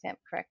UTMs will be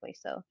stamped correctly.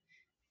 So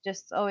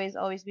just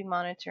always be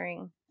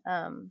monitoring.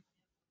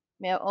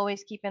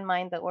 Always keep in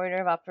mind the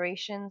order of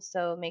operations.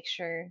 So make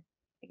sure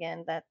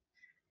again that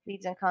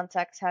leads and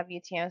contacts have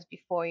UTMs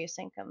before you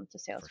sync them to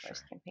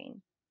Salesforce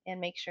campaign,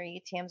 and make sure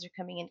UTMs are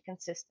coming in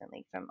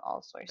consistently from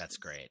all sources. That's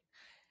great.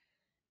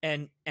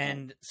 And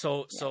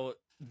so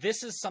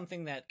this is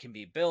something that can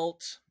be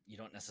built. You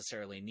don't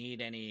necessarily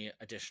need any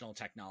additional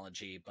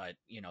technology, but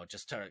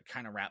just to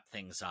kind of wrap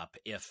things up,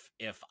 if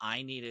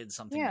I needed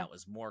something that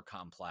was more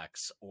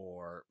complex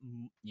or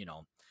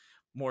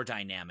more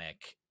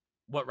dynamic,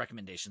 what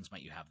recommendations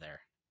might you have there?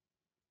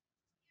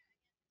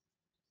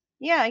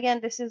 Yeah, again,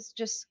 this is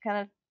just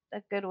kind of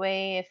a good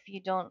way if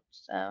you don't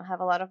have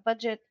a lot of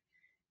budget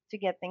to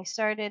get things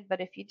started.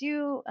 But if you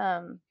do,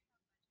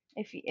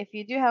 if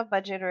you do have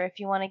budget, or if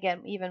you want to get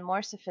even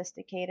more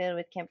sophisticated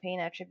with campaign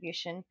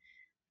attribution,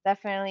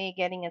 definitely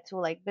getting a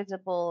tool like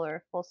Visible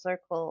or Full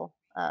Circle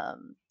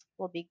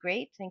will be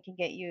great and can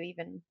get you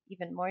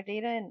even more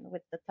data and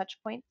with the touch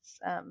points.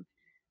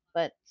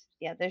 But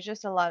yeah, there's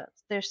just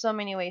there's so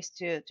many ways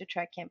to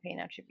track campaign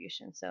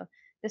attribution. So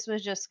this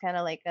was just kind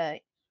of like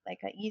a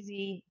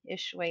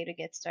easy-ish way to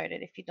get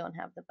started if you don't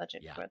have the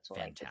budget for a tool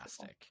like Visible.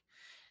 Fantastic.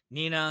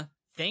 Nina,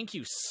 thank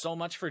you so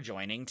much for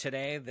joining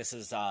today. This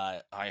is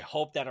I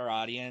hope that our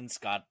audience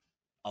got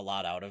a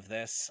lot out of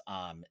this.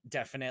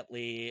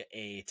 Definitely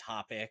a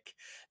topic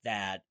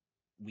that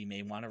we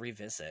may want to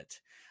revisit.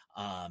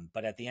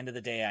 But at the end of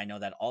the day, I know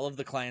that all of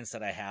the clients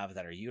that I have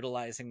that are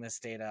utilizing this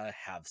data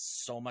have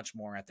so much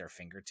more at their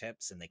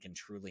fingertips, and they can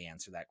truly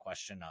answer that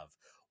question of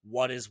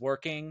what is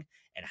working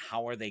and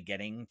how are they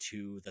getting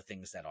to the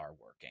things that are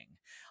working.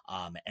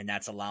 And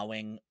that's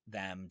allowing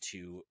them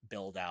to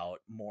build out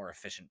more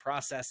efficient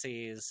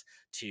processes,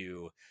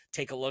 to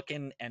take a look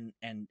and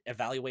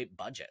evaluate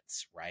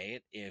budgets,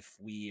 right? If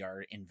we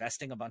are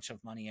investing a bunch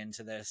of money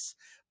into this,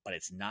 but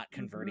it's not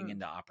converting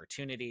into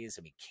opportunities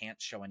and we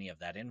can't show any of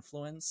that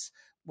influence,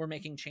 we're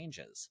making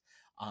changes.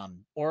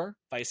 Or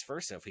vice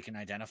versa, if we can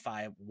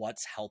identify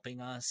what's helping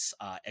us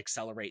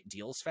accelerate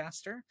deals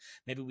faster,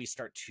 maybe we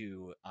start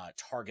to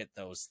target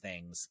those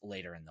things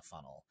later in the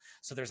funnel.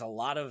 So there's a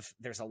lot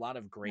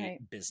of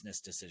great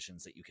business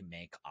decisions that you can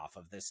make off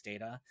of this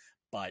data,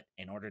 but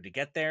in order to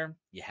get there,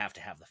 you have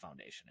to have the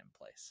foundation in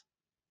place.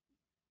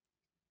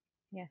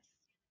 Yes.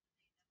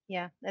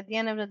 Yeah. At the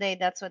end of the day,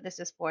 that's what this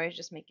is for, is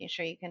just making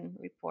sure you can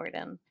report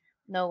and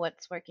know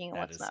what's working and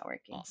what's not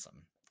working.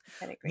 Awesome.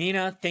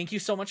 Nina, thank you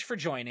so much for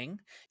joining.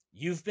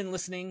 You've been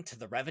listening to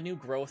the Revenue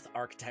Growth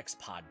Architects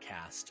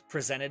podcast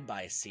presented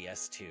by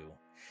CS2.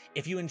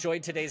 If you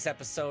enjoyed today's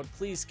episode,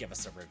 please give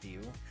us a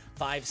review.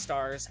 5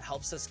 stars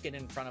helps us get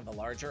in front of a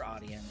larger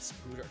audience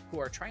who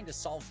are trying to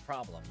solve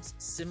problems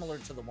similar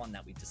to the one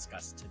that we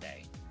discussed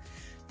today.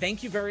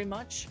 Thank you very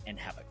much and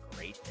have a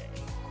great day.